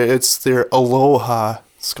 It's their Aloha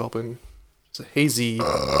Sculpin. It's a hazy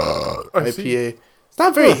IPA. It's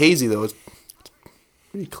not very hazy though. It's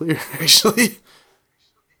pretty clear actually.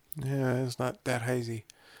 Yeah, it's not that hazy.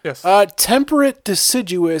 Yes. Temperate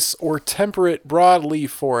deciduous or temperate broadleaf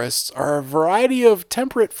forests are a variety of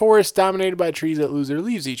temperate forests dominated by trees that lose their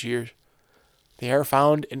leaves each year. They are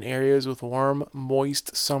found in areas with warm,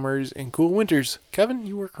 moist summers and cool winters. Kevin,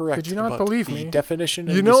 you were correct. Did you not about believe the me? definition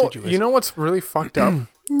of you know deciduous. what's really fucked up?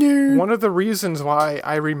 One of the reasons why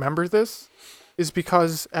I remember this is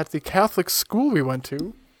because at the Catholic school we went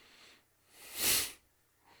to,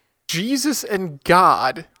 Jesus and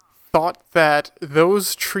God thought that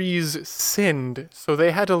those trees sinned, so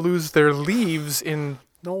they had to lose their leaves in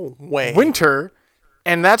No way. winter,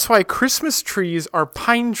 and that's why Christmas trees are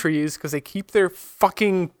pine trees, because they keep their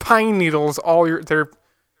fucking pine needles they're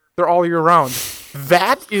all year round.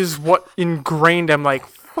 That is what ingrained. I'm like,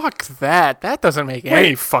 fuck that. That doesn't make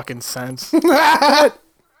any fucking sense.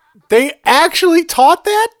 They actually taught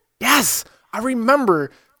that? Yes, I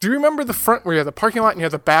remember. Do you remember the front where you had the parking lot and you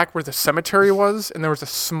had the back where the cemetery was, and there was a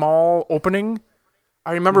small opening?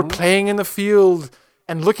 I remember playing in the field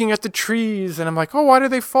and looking at the trees, and I'm like, oh, why did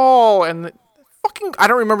they fall? And I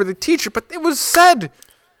don't remember the teacher, but it was said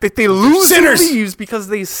that they lose their leaves because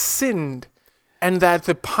they sinned, and that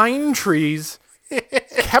the pine trees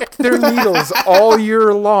kept their needles all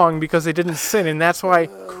year long because they didn't sin, and that's why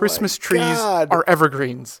Christmas trees God. are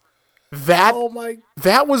evergreens. That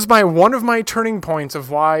was one of my turning points of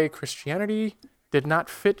why Christianity did not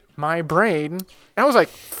fit my brain. And I was like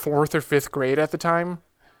 4th or 5th grade at the time.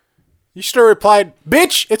 You should have replied,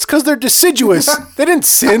 bitch, it's because they're deciduous. They didn't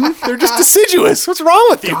sin. They're just deciduous. What's wrong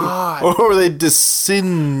with you? Or were they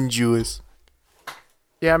deciduous?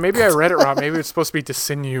 Yeah, maybe I read it wrong. Maybe it's supposed to be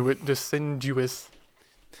deciduous.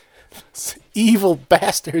 Evil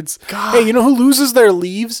bastards. God. Hey, you know who loses their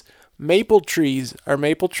leaves? Maple trees. Are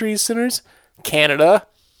maple trees sinners? Canada.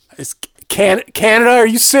 Canada, are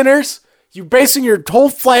you sinners? You're basing your whole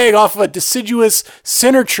flag off of a deciduous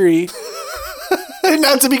sinner tree.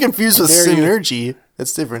 Not to be confused with Dare you. synergy.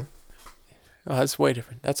 That's different. Oh, that's way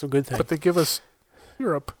different. That's a good thing. But they give us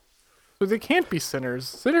syrup. So they can't be sinners.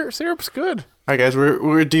 Syrup's good. All right, guys,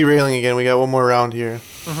 we're derailing again. We got one more round here.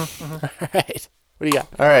 All right. What do you got?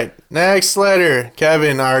 All right, next letter.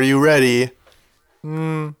 Kevin, are you ready?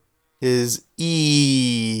 Is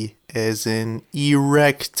E as in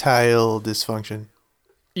erectile dysfunction.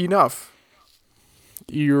 Enough.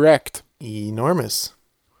 Erect. Enormous.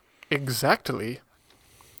 Exactly.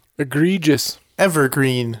 Egregious.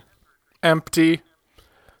 Evergreen. Empty.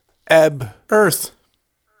 Ebb. Earth.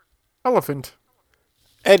 Elephant.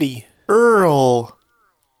 Eddie. Earl.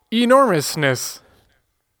 Enormousness.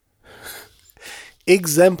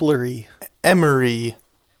 Exemplary. Emery.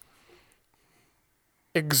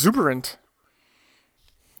 Exuberant.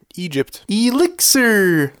 Egypt.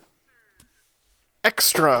 Elixir.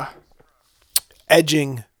 Extra.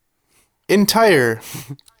 Edging. Entire.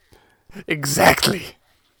 Exactly.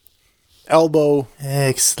 Elbow.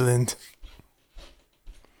 Excellent.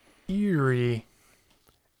 Eerie.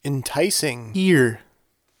 Enticing. Ear.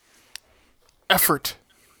 Effort.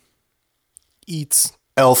 Eats.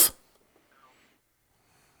 Elf.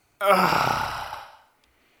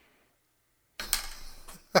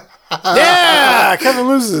 Yeah! Kevin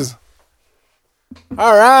loses.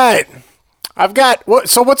 All right. I've got...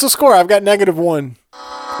 So what's the score? I've got -1.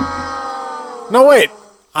 No, wait.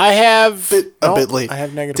 I have... A bit late. I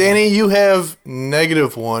have -1. Danny, you have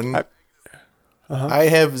 -1. I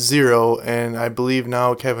have 0, and I believe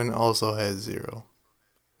now Kevin also has 0.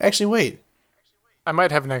 Actually, wait. I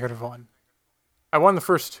might have -1. I won the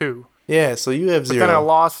first 2. Yeah, so you have But 0. then I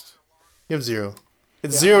lost. You have 0.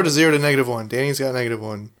 It's 0 to 0 to -1. Danny's got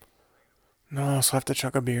 -1. No, so I have to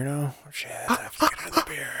chug a beer now? Oh, shit. I have to get another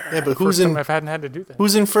beer. Yeah, but First time I've had to do that.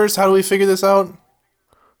 who's in first? How do we figure this out?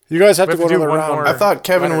 You guys have We to have go to do another one round. more. I thought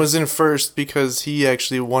Kevin letter. was in first because he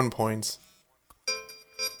actually won points.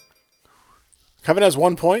 Kevin has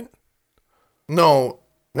 1 point? No,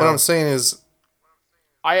 what I'm saying is,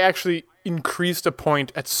 I actually increased a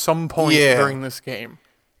point at some point Yeah. during this game.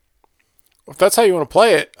 If that's how you want to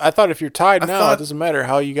play it, I thought if you're tied now, thought- it doesn't matter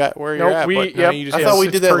how you got where you're No, at. we. But now Yep, you just I thought we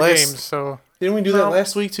it's did that per last- game, so didn't we do that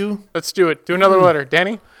last week too? let's do it. Do another letter,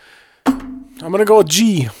 Danny. I'm going to go with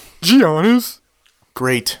G. Giannis.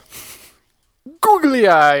 Great. Googly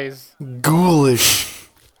eyes. Ghoulish.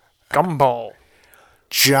 Gumball.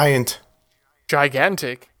 Giant.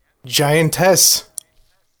 Gigantic. Giantess.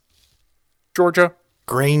 Georgia.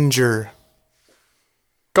 Granger.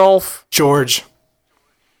 Golf. George.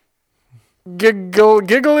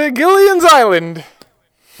 Gillian's Island.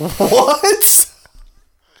 What?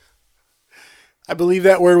 I believe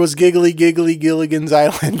that word was giggly Gilligan's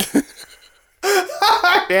Island.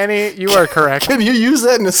 Danny, you are correct. Can you use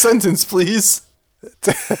that in a sentence, please?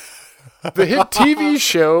 The hit TV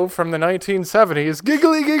show from the 1970s,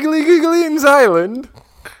 Gillian's Island.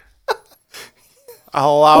 I'll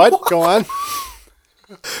allow it. Go on.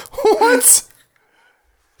 What?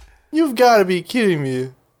 You've got to be kidding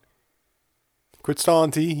me. Quit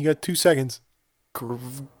stalling, T. You got 2 seconds.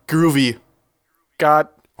 Groovy.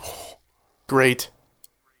 Got. Great.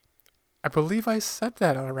 I believe I said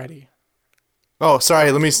that already. Oh,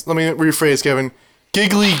 sorry. Let me rephrase, Kevin.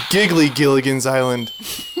 Giggly Gilligan's Island.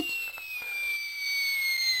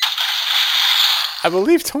 I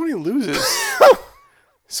believe Tony loses.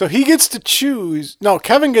 So he gets to choose. No,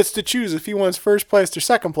 Kevin gets to choose if he wants first place or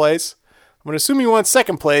second place. I'm going to assume he wants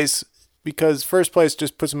second place because first place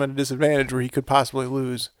just puts him at a disadvantage where he could possibly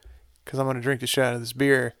lose. Because I'm going to drink the shit out of this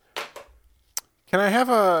beer. Can I have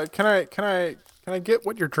a? Can I get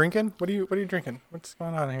what you're drinking? What are you drinking? What's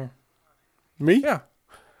going on here? Me? Yeah.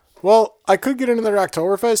 Well, I could get another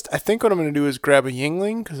Oktoberfest. I think what I'm going to do is grab a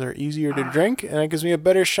Yingling because they're easier to drink, and it gives me a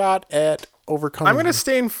better shot at overcoming. I'm going to them.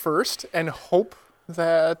 stay in first and hope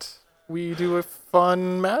that we do a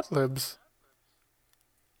fun Mad Libs.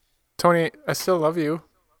 Tony, I still love you.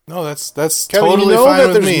 No, that's Kevin, you totally know fine that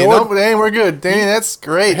with there's me. no- No, Danny, we're good. Danny, that's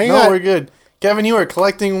great. Hang No, on. we're good. Kevin, you are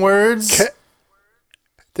collecting words.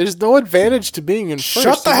 There's no advantage to being in first.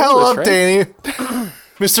 Shut the You know hell this, up, right? Danny.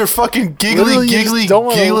 Mr. fucking Literally, you just don't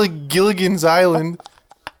wanna- Gilligan's Island.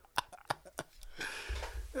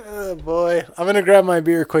 Oh, boy. I'm going to grab my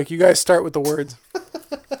beer quick. You guys start with the words.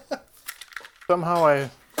 Somehow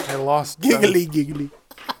I lost. Giggly, giggly.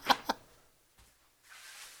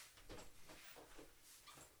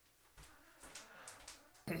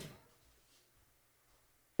 Do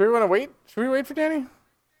we want to wait? Should we wait for Danny?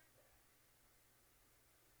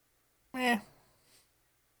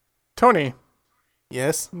 Tony.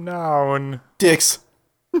 Yes. Noun. Dicks.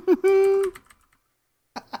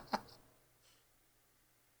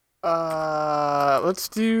 Let's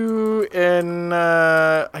do an,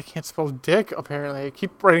 I can't spell dick, apparently. I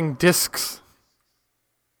keep writing discs.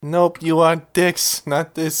 Nope, you want dicks,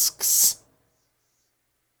 not discs.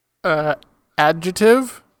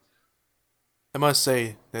 Adjective. I must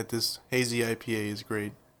say that this hazy IPA is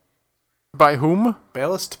great. By whom?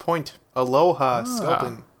 Ballast Point. Aloha,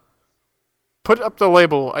 Sculpin. Put up the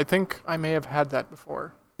label. I think I may have had that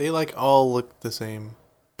before. They like all look the same,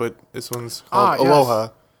 but this one's called yes. Aloha.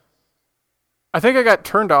 I think I got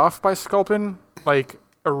turned off by Sculpin, like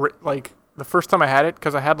the first time I had it,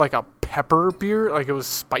 because I had like a pepper beer, like it was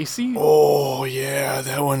spicy. Oh, yeah,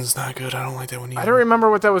 that one's not good. I don't like that one either. I don't remember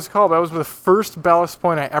what that was called. That was the first Ballast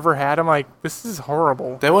Point I ever had. I'm like, this is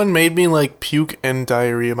horrible. That one made me like puke and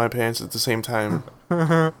diarrhea in my pants at the same time.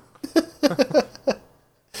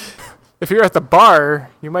 If you're at the bar,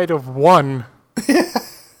 you might have won.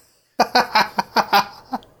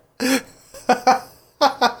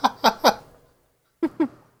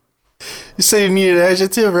 You say you need an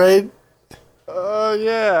adjective, right?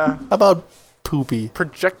 Yeah. How about poopy?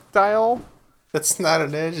 Projectile? That's not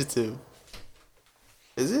an adjective.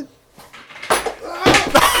 Is it?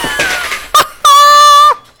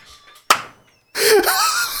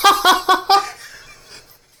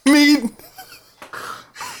 Mean.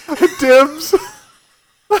 Dibs.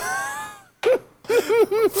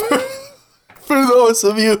 For those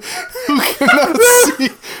of you who cannot see,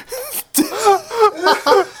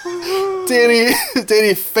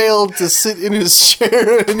 Danny failed to sit in his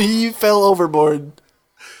chair and he fell overboard.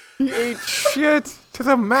 He ate shit to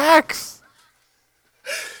the max.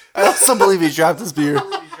 I also believe he dropped his beer.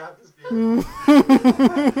 Yeah,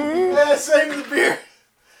 save the beer.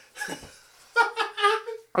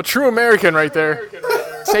 A true American right there.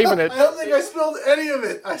 Saving it. I don't think I spilled any of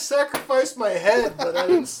it. I sacrificed my head, but I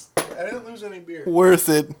didn't lose any beer. Worth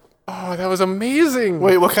it. Oh, that was amazing.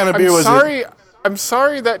 Wait, what kind of beer was it? I'm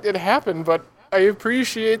sorry that it happened, but I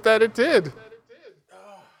appreciate that it did.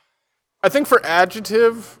 I think for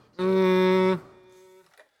adjective,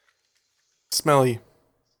 Smelly.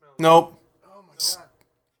 Nope. Oh my god.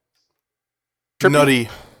 Trippy. Nutty.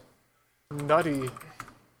 Nutty.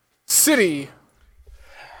 City.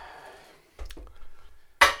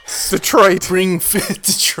 Detroit. Bring fit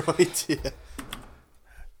Detroit. Yeah.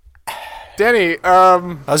 Danny,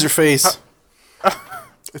 How's your face?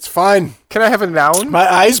 It's fine. can I have a noun? My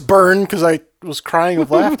eyes burn because I was crying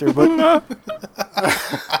with laughter, but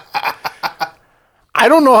I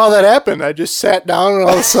don't know how that happened. I just sat down and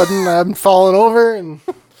all of a sudden I'm falling over and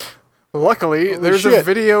Luckily, there's a shit.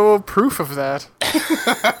 video proof of that.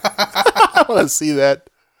 I want to see that.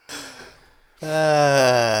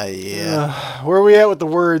 Yeah. Where are we at with the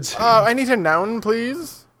words? I need a noun,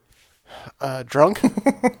 please. Drunk?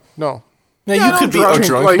 No. Yeah, you could be a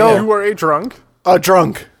drunk. Like, No. you are a drunk.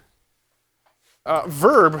 Drunk.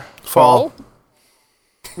 Verb. Fall.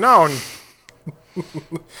 Noun.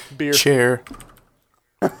 Beer. Chair.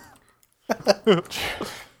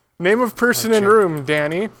 Name of person in room,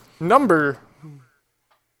 Danny. Number.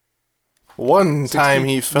 One time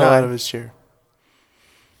he fell out of his chair.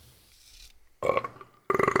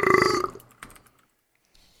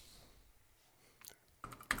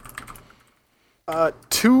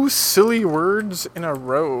 Two silly words in a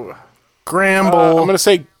row. Gramble. I'm going to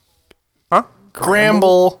say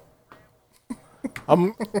Gramble.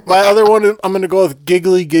 my other one, I'm going to go with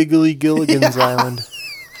Giggly Giggly Gilligan's Island.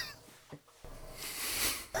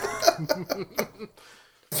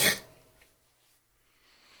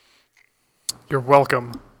 You're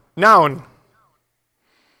welcome. Noun.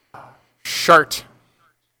 Shart.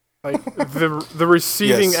 Like the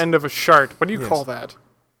receiving Yes. end of a shart. What do you Yes. call that?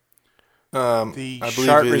 The I believe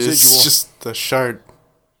shart it is residual. just the shart.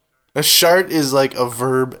 A shart is like a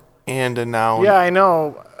verb and a noun. Yeah, I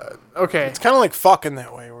know. Okay. It's kind of like fucking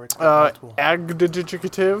that way, where it's got multiple.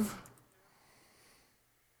 Adjective.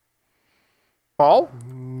 Fall?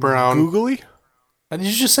 Brown. Googly? Did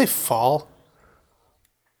you just say fall?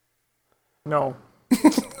 No.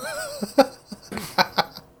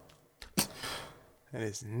 That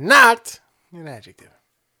is not an adjective.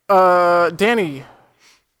 Danny.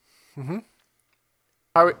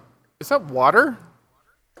 Is that water?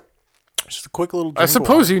 Just a quick little I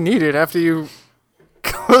suppose you need it after you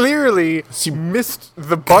clearly missed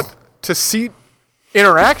the butt to seat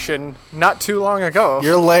interaction not too long ago.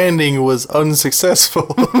 Your landing was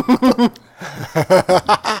unsuccessful.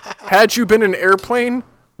 Had you been an airplane,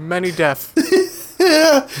 many deaths.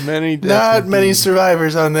 Many deaths Not many indeed.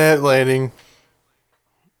 survivors on that landing.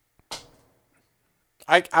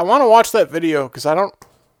 I want to watch that video because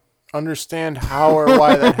I understand how or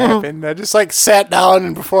why that happened. I just like sat down,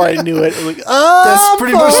 and before I knew it, like, oh, That's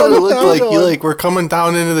pretty much what it looked like. You like were coming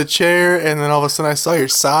down into the chair, and then all of a sudden I saw your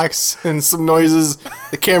socks and some noises.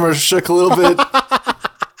 The camera shook a little bit.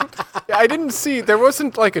 Yeah, I didn't see. There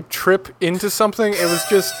wasn't like a trip into something. It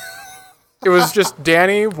was just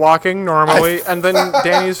Danny walking normally, and then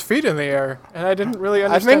Danny's feet in the air, and I didn't really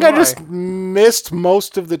understand. I just missed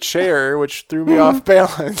most of the chair, which threw me off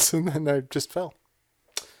balance, and then I just fell.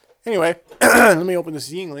 Anyway, let me open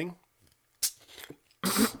this Yingling.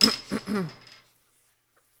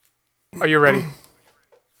 Are you ready?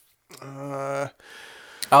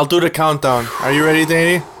 I'll do the countdown. Are you ready,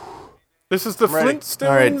 Danny? This is the ready. Flintstones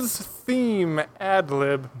All right. theme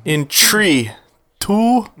ad-lib. In 3,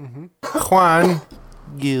 2, 1,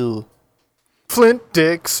 go. Flint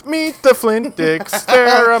Dicks, meet the Flint Dicks.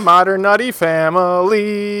 They're a modern nutty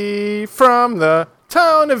family from the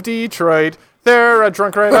town of Detroit. They're a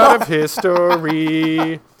drunk right out of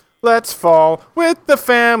history. Let's fall with the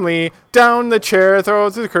family down the chair. Throw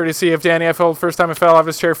to the courtesy of Danny. I fell first time I fell off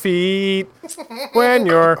his chair feet. When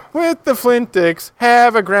you're with the Flint Dicks,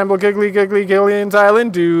 have a gramble giggly giggly Gilligan's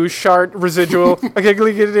Island do shart residual. A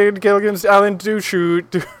giggly giggly Gilligan's Island do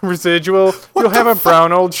shoot residual. You'll have a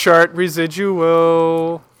brown old shart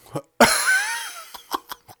residual.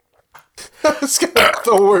 That's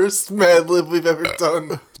the worst Mad Lib we've ever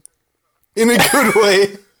done. In a good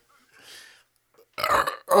way.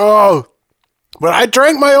 Oh, but I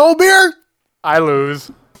drank my old beer? I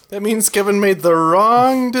lose. That means Kevin made the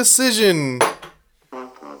wrong decision.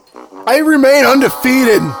 I remain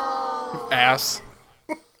undefeated. Ass.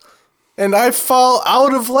 And I fall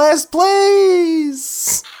out of last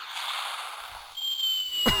place.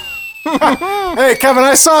 Hey, Kevin,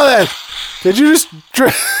 I saw that. Did you just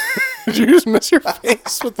did you just miss your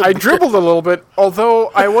face with the I beer? dribbled a little bit, although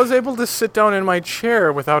I was able to sit down in my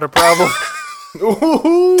chair without a problem.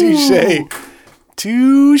 Touche.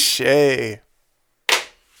 Touche.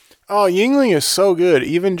 Oh, Yingling is so good.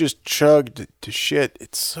 Even just chugged to shit.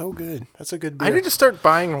 It's so good. That's a good beer. I need to start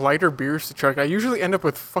buying lighter beers to chug. I usually end up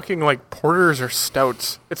with fucking like porters or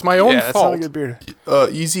stouts. It's my own That's not fault. a good beer.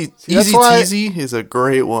 Easy that's why- Teasy is a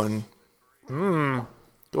great one.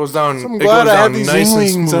 Goes down. I'm it glad goes I have down these nice and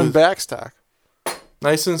Yinglings on smooth. backstock.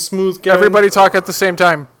 Nice and smooth. Kevin. Everybody talk at the same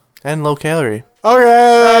time. And low calorie.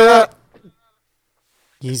 Okay.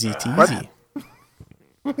 Easy Teasy.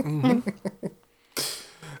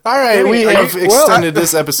 All right, we Danny, have extended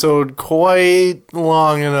this episode quite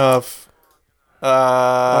long enough.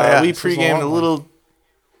 yeah, We this was a pre-gamed long a one. little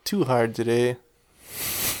too hard today.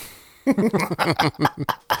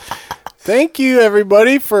 Thank you,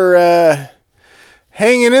 everybody, for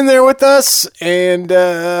hanging in there with us. And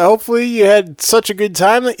hopefully you had such a good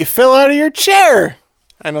time that you fell out of your chair.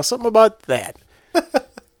 I know something about that.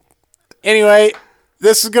 Anyway,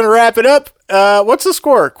 this is going to wrap it up. What's the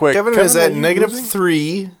score, quick? Kevin is are at you negative losing?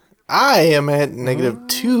 3. I am at negative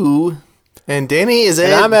 2. And Danny is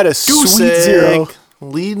And at I'm at a goose sweet egg, 0.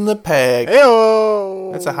 leading the pack.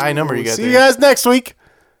 Heyo. That's a high number you got See there. you guys next week.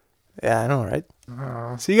 Yeah, I know, right?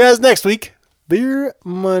 See you guys next week. Beer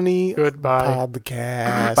Money Goodbye.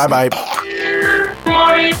 Podcast. Bye-bye.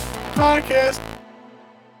 Money Podcast.